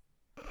news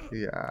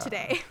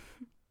today.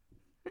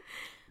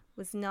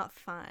 Was not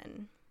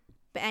fun.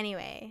 But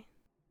anyway,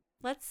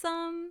 let's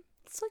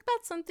talk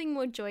about something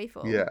more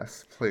joyful.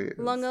 Yes, please.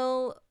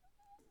 Longal,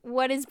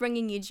 what is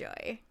bringing you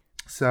joy?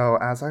 So,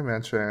 as I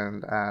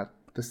mentioned at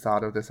the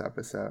start of this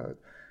episode,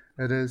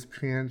 it is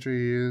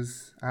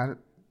PNG's, and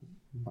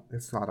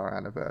it's not our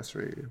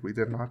anniversary. We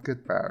did not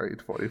get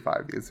married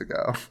 45 years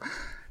ago.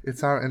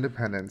 It's our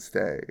Independence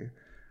Day.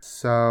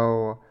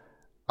 So,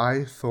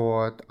 I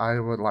thought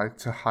I would like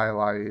to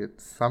highlight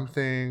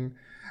something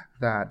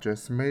that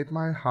just made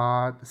my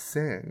heart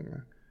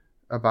sing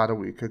about a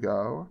week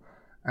ago.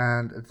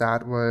 And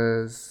that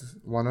was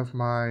one of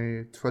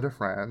my Twitter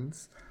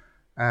friends.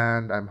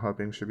 And I'm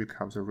hoping she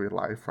becomes a real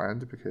life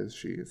friend because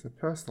she's a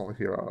personal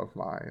hero of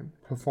mine.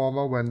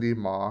 Performer Wendy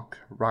Mark,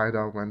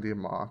 writer Wendy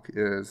Mark,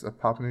 is a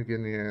Papua New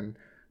Guinean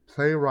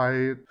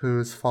playwright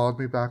who's followed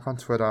me back on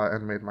Twitter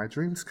and made my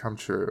dreams come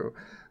true.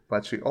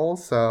 But she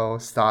also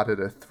started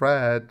a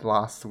thread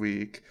last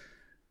week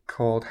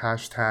called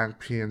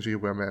 #PNG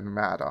Women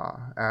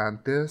Matter. And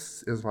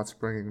this is what's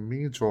bringing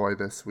me joy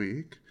this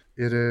week.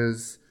 It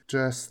is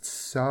just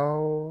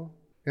so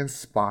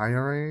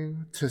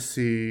inspiring to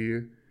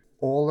see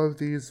all of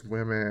these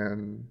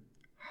women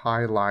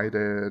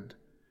highlighted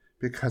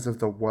because of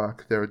the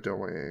work they're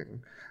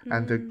doing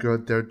and the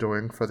good they're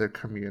doing for their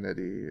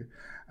community.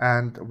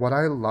 And what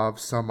I love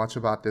so much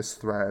about this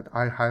thread,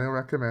 I highly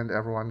recommend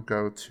everyone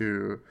go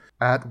to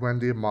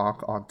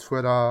 @WendyMark on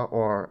Twitter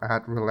or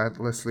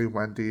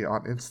 @RelentlesslyWendy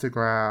on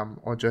Instagram,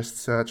 or just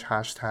search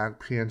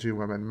 #PNG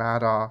Women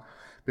Matter,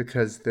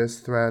 because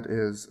this thread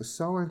is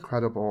so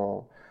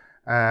incredible.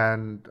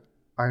 And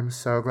I'm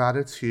so glad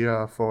it's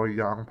here for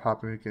young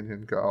Papua New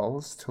Guinean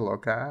girls to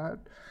look at,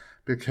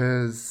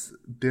 because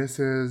this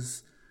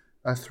is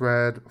a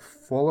thread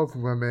full of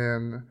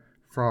women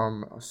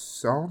from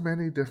so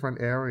many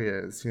different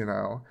areas,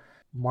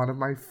 One of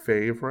my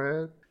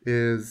favorite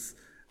is,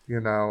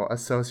 a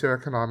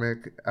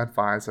socioeconomic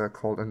advisor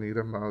called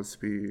Anita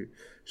Mosby.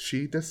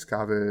 She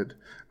discovered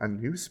a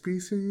new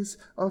species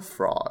of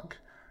frog,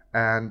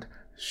 and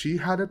she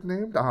had it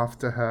named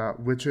after her,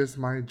 which is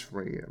my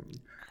dream.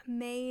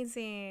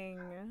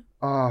 Amazing.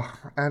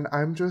 And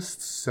I'm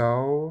just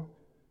so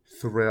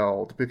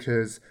thrilled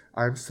because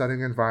I'm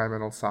studying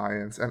environmental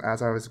science, and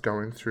as I was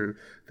going through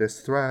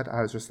this thread,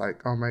 I was just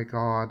like, oh my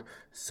god,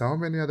 so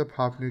many other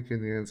Papua New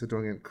Guineans are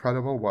doing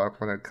incredible work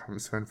when it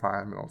comes to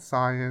environmental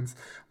science,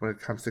 when it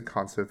comes to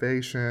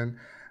conservation,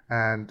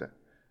 and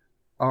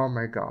oh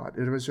my god,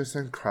 it was just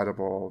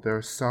incredible. There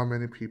are so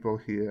many people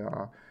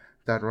here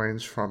that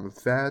range from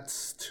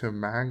vets to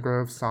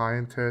mangrove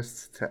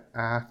scientists to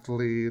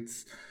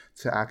athletes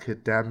to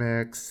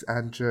academics,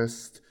 and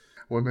just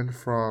women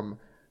from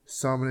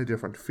so many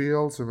different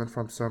fields, women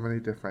from so many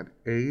different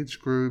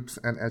age groups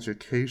and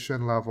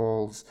education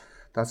levels.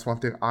 That's one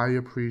thing I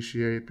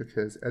appreciate,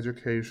 because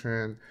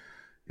education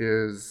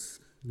is,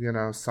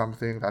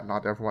 something that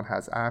not everyone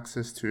has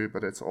access to,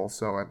 but it's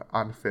also an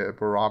unfair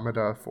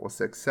barometer for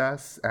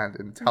success and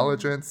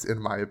intelligence,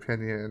 in my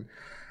opinion.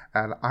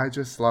 And I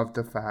just love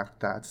the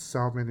fact that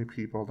so many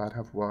people that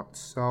have worked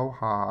so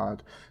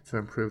hard to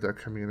improve their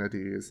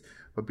communities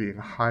were being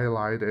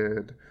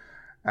highlighted.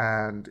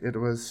 And it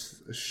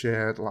was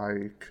shared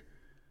like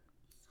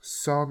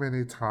so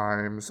many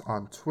times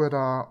on Twitter,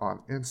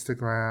 on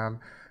Instagram.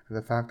 And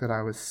the fact that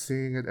I was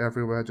seeing it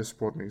everywhere just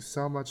brought me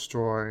so much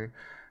joy.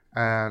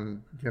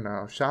 And,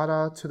 shout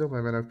out to the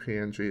women of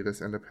PNG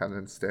this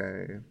Independence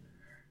Day.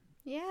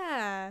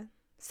 Yeah.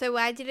 So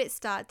why did it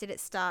start? Did it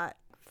start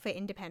for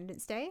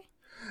Independence Day?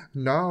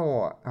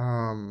 No.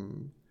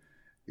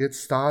 It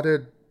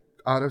started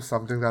out of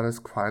something that is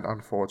quite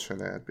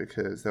unfortunate,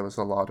 because there was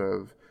a lot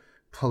of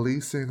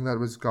policing that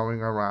was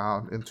going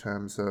around in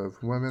terms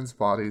of women's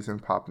bodies in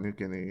Papua New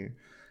Guinea.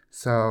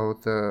 So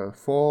the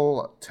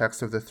full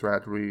text of the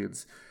thread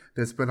reads,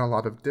 there's been a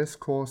lot of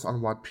discourse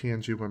on what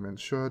PNG women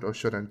should or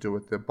shouldn't do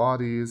with their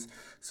bodies,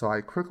 so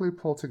I quickly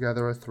pulled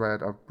together a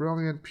thread of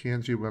brilliant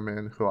PNG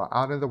women who are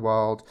out in the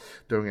world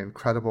doing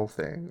incredible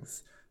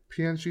things.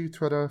 PNG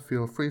Twitter,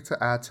 feel free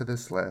to add to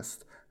this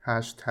list,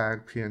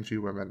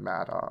 #PNG Women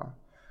Matter.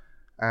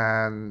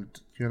 And,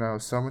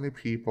 so many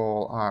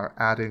people are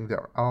adding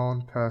their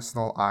own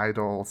personal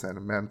idols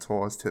and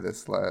mentors to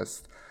this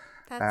list.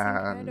 That's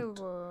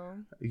incredible.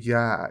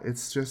 Yeah,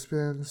 it's just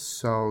been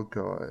so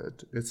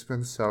good. It's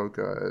been so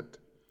good.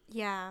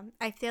 Yeah,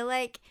 I feel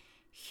like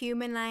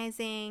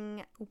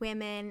humanizing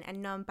women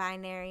and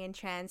non-binary and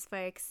trans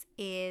folks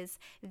is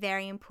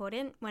very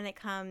important when it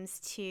comes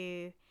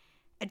to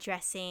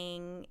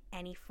addressing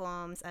any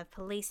forms of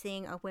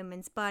policing of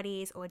women's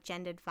bodies or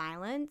gendered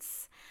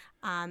violence.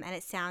 And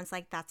it sounds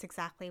like that's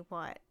exactly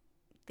what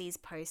these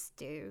posts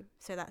do.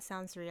 So that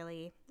sounds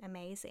really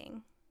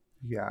amazing.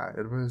 Yeah,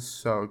 it was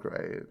so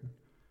great.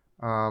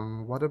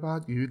 What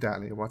about you,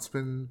 Danny? What's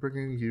been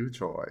bringing you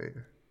joy?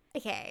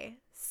 Okay,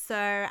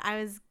 so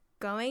I was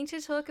going to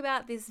talk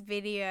about this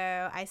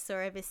video I saw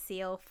of a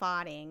seal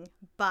farting,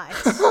 but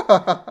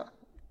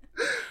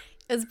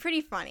it was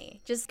pretty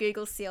funny. Just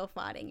Google seal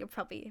farting, you'll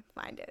probably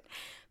find it.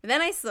 But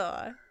then I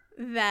saw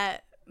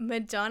that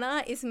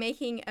Madonna is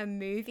making a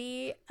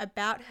movie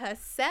about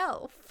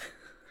herself.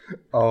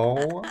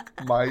 Oh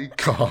my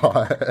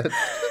God.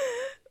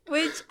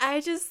 Which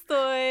I just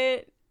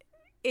thought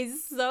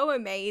is so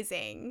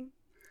amazing.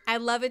 I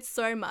love it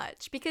so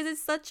much because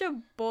it's such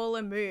a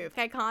baller move.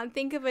 I can't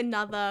think of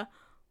another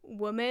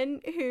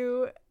woman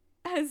who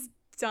has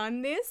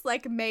done this,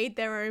 like made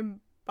their own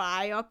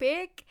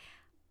biopic.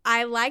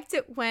 I liked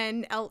it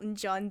when Elton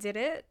John did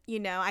it. You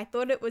know, I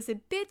thought it was a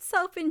bit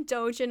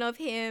self-indulgent of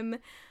him,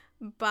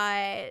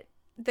 but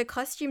the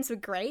costumes were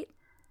great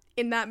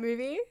in that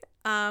movie.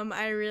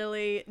 I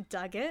really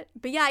dug it.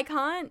 But yeah,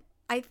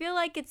 I feel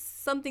like it's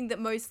something that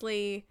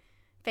mostly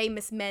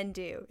famous men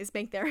do, is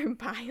make their own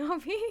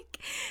biopic.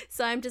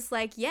 So I'm just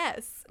like,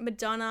 yes,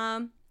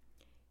 Madonna,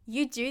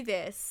 you do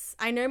this.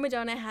 I know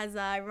Madonna has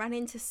run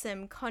into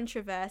some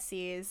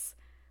controversies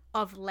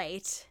of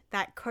late.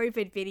 That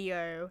COVID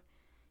video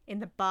in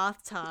the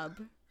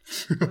bathtub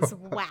was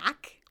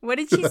whack. What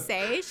did she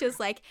say? She was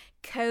like,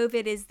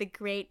 COVID is the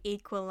great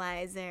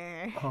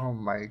equalizer. Oh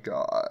my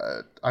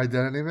God. I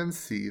didn't even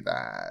see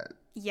that.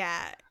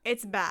 Yeah,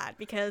 it's bad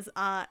because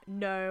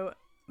no,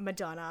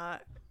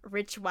 Madonna,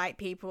 rich white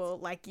people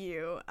like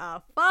you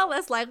are far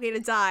less likely to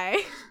die.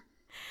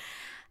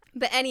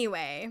 But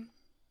anyway,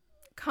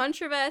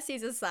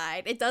 controversies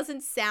aside, it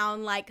doesn't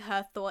sound like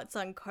her thoughts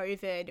on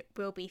COVID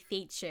will be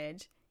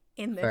featured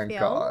in the Thank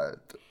film. God.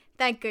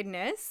 Thank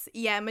goodness.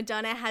 Yeah,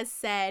 Madonna has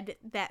said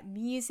that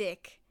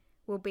music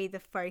will be the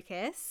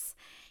focus.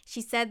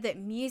 She said that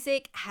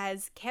music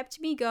has kept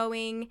me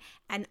going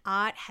and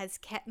art has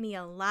kept me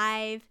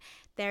alive.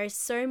 There are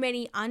so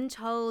many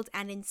untold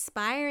and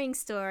inspiring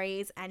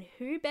stories, and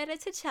who better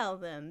to tell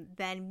them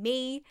than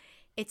me?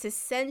 It's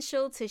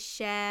essential to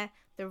share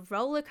the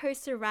roller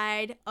coaster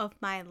ride of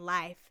my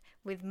life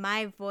with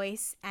my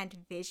voice and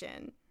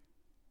vision.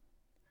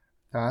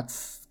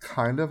 That's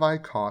kind of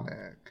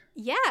iconic.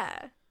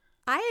 Yeah,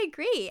 I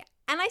agree.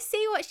 And I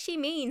see what she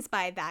means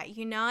by that.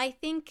 You know, I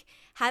think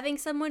having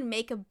someone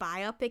make a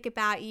biopic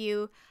about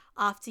you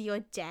after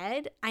you're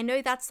dead, I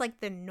know that's like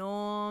the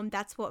norm.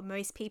 That's what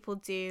most people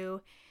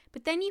do.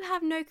 But then you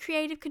have no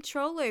creative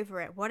control over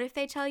it. What if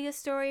they tell your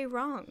story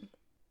wrong?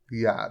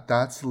 Yeah,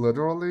 that's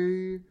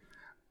literally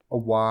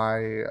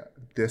why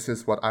this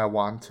is what I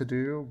want to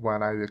do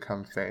when I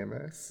become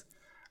famous.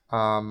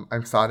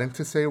 I'm starting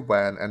to say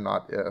when and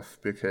not if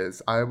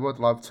because I would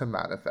love to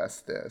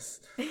manifest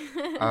this.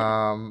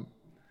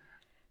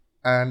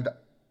 And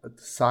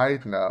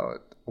side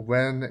note,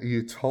 when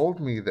you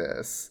told me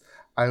this,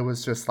 I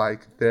was just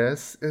like,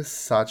 this is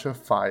such a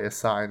fire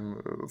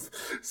sign move.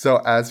 So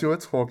as you were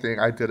talking,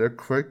 I did a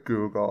quick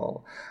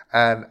Google,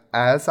 and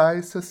as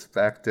I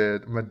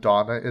suspected,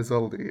 Madonna is a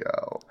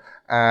Leo.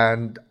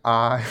 And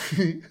I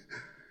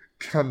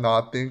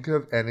cannot think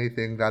of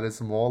anything that is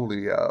more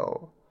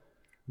Leo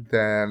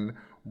than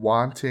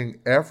wanting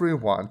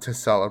everyone to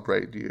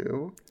celebrate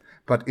you,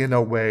 but in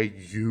a way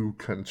you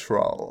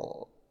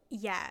control.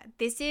 Yeah,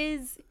 this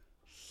is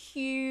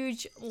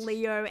huge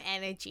Leo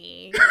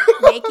energy.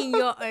 Making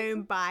your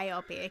own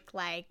biopic,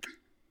 like,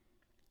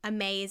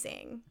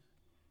 amazing.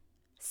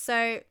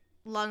 So,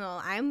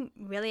 Longall, I'm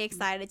really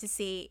excited to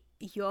see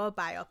your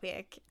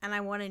biopic, and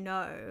I want to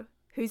know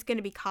who's going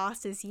to be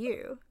cast as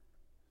you.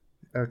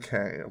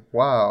 Okay,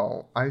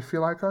 well, I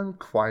feel like I'm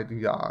quite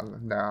young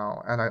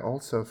now, and I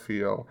also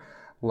feel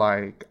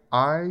like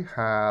I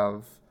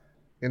have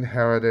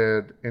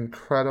inherited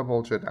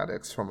incredible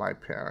genetics from my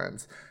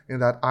parents in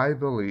that I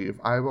believe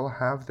I will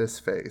have this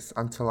face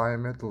until I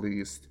am at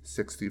least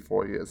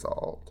 64 years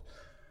old.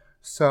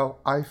 So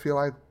I feel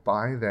like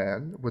by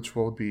then, which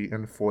will be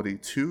in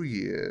 42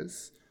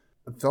 years,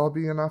 there'll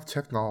be enough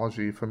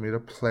technology for me to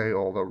play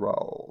all the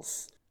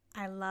roles.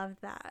 I love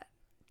that.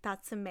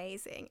 That's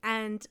amazing.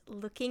 And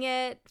looking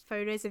at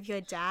photos of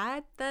your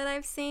dad that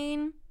I've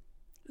seen,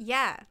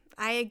 yeah,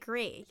 I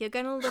agree. You're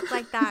going to look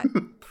like that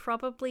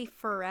probably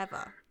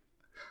forever.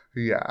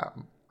 Yeah.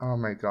 Oh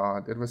my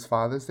God. It was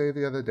Father's Day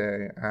the other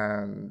day,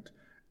 and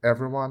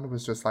everyone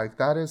was just like,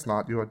 that is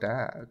not your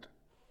dad.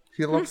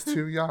 He looks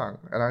too young.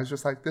 And I was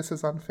just like, this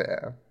is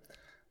unfair.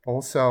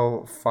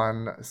 Also,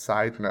 fun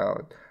side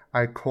note,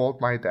 I called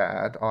my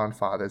dad on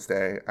Father's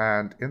Day,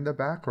 and in the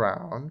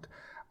background,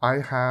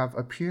 I have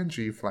a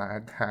PNG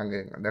flag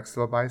hanging next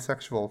to a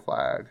bisexual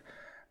flag.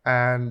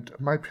 And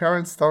my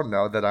parents don't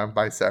know that I'm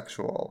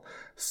bisexual.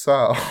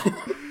 So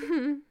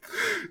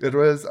It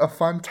was a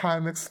fun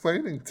time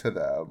explaining to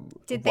them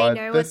Did they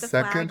know what the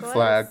second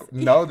flag was?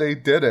 No, they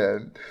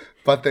didn't.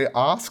 But they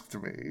asked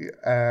me,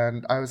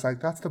 and I was like,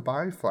 that's the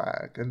bi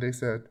flag. And they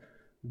said,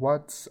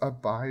 what's a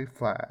bi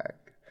flag?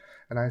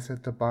 And I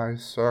said, the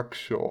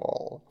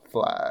bisexual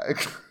flag.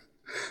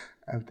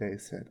 And they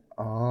said,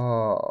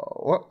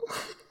 oh.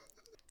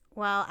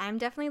 Well, I'm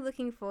definitely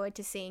looking forward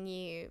to seeing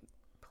you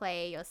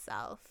play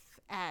yourself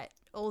at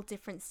all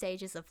different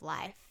stages of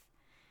life.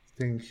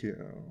 Thank you.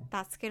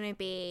 That's going to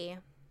be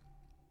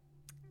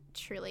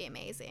truly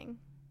amazing.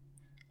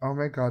 Oh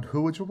my God,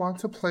 who would you want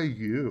to play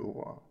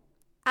you?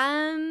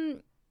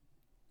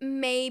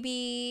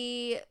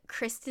 Maybe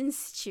Kristen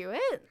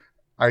Stewart?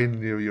 I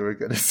knew you were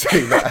going to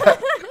say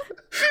that.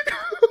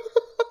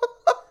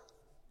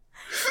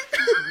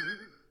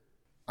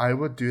 I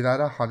would do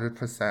that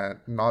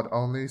 100%, not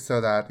only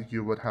so that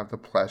you would have the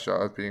pleasure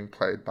of being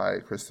played by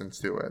Kristen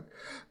Stewart,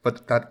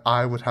 but that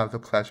I would have the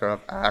pleasure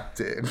of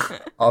acting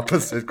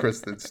opposite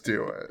Kristen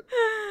Stewart.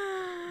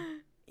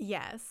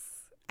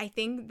 Yes. I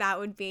think that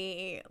would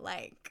be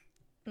like,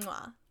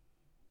 mwah,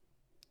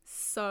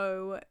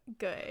 so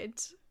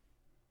good.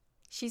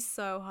 She's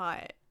so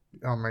hot.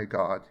 Oh my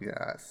God,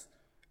 yes.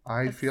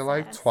 I Obsessed. feel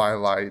like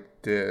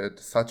Twilight did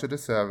such a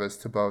disservice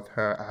to both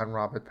her and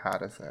Robert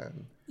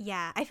Pattinson.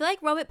 Yeah, I feel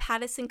like Robert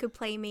Pattinson could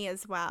play me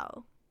as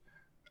well.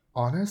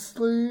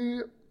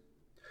 Honestly,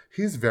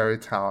 he's very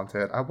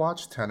talented. I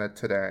watched Tenet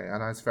today,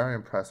 and I was very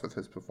impressed with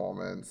his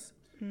performance.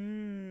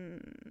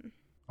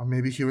 Or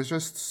maybe he was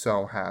just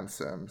so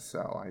handsome,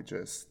 so I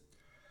just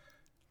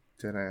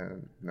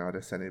didn't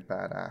notice any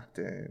bad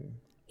acting.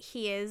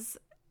 He is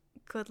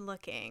good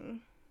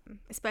looking,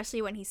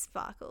 especially when he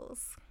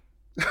sparkles.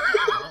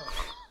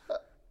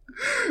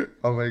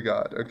 Oh my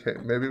God, okay,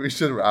 maybe we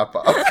should wrap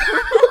up.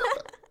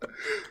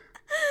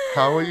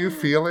 How are you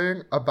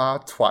feeling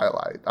about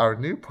Twilight, our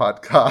new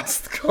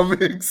podcast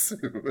coming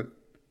soon?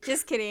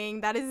 Just kidding.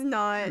 That is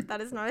not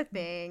a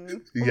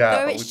thing.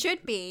 Yeah. Although it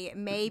should be,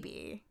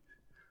 maybe.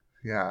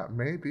 Yeah,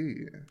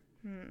 maybe.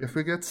 If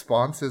we get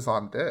sponsors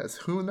on this,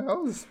 who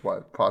knows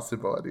what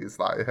possibilities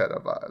lie ahead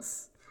of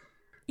us.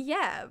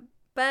 Yeah,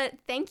 but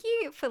thank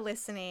you for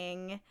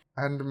listening.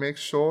 And make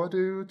sure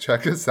to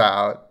check us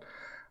out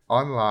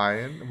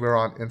online. We're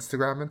on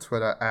Instagram and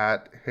Twitter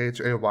at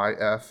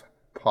HAYFpod.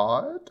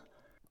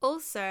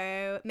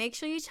 Also, make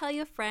sure you tell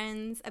your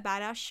friends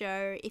about our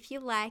show if you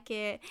like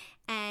it,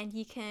 and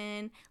you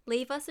can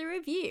leave us a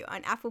review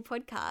on Apple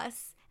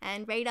Podcasts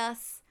and rate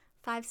us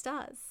 5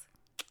 stars.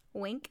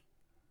 Wink.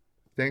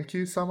 Thank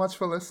you so much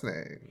for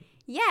listening.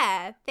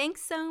 Yeah,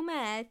 thanks so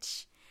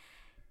much.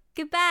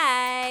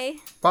 Goodbye.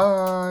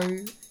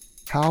 Bye.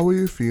 How Are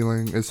You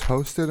Feeling is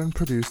hosted and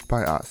produced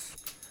by us,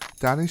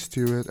 Danny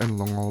Stewart and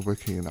Lungal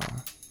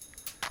Wakina.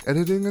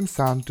 Editing and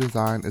sound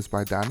design is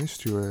by Danny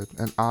Stewart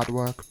and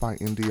artwork by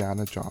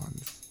Indiana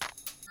Johns.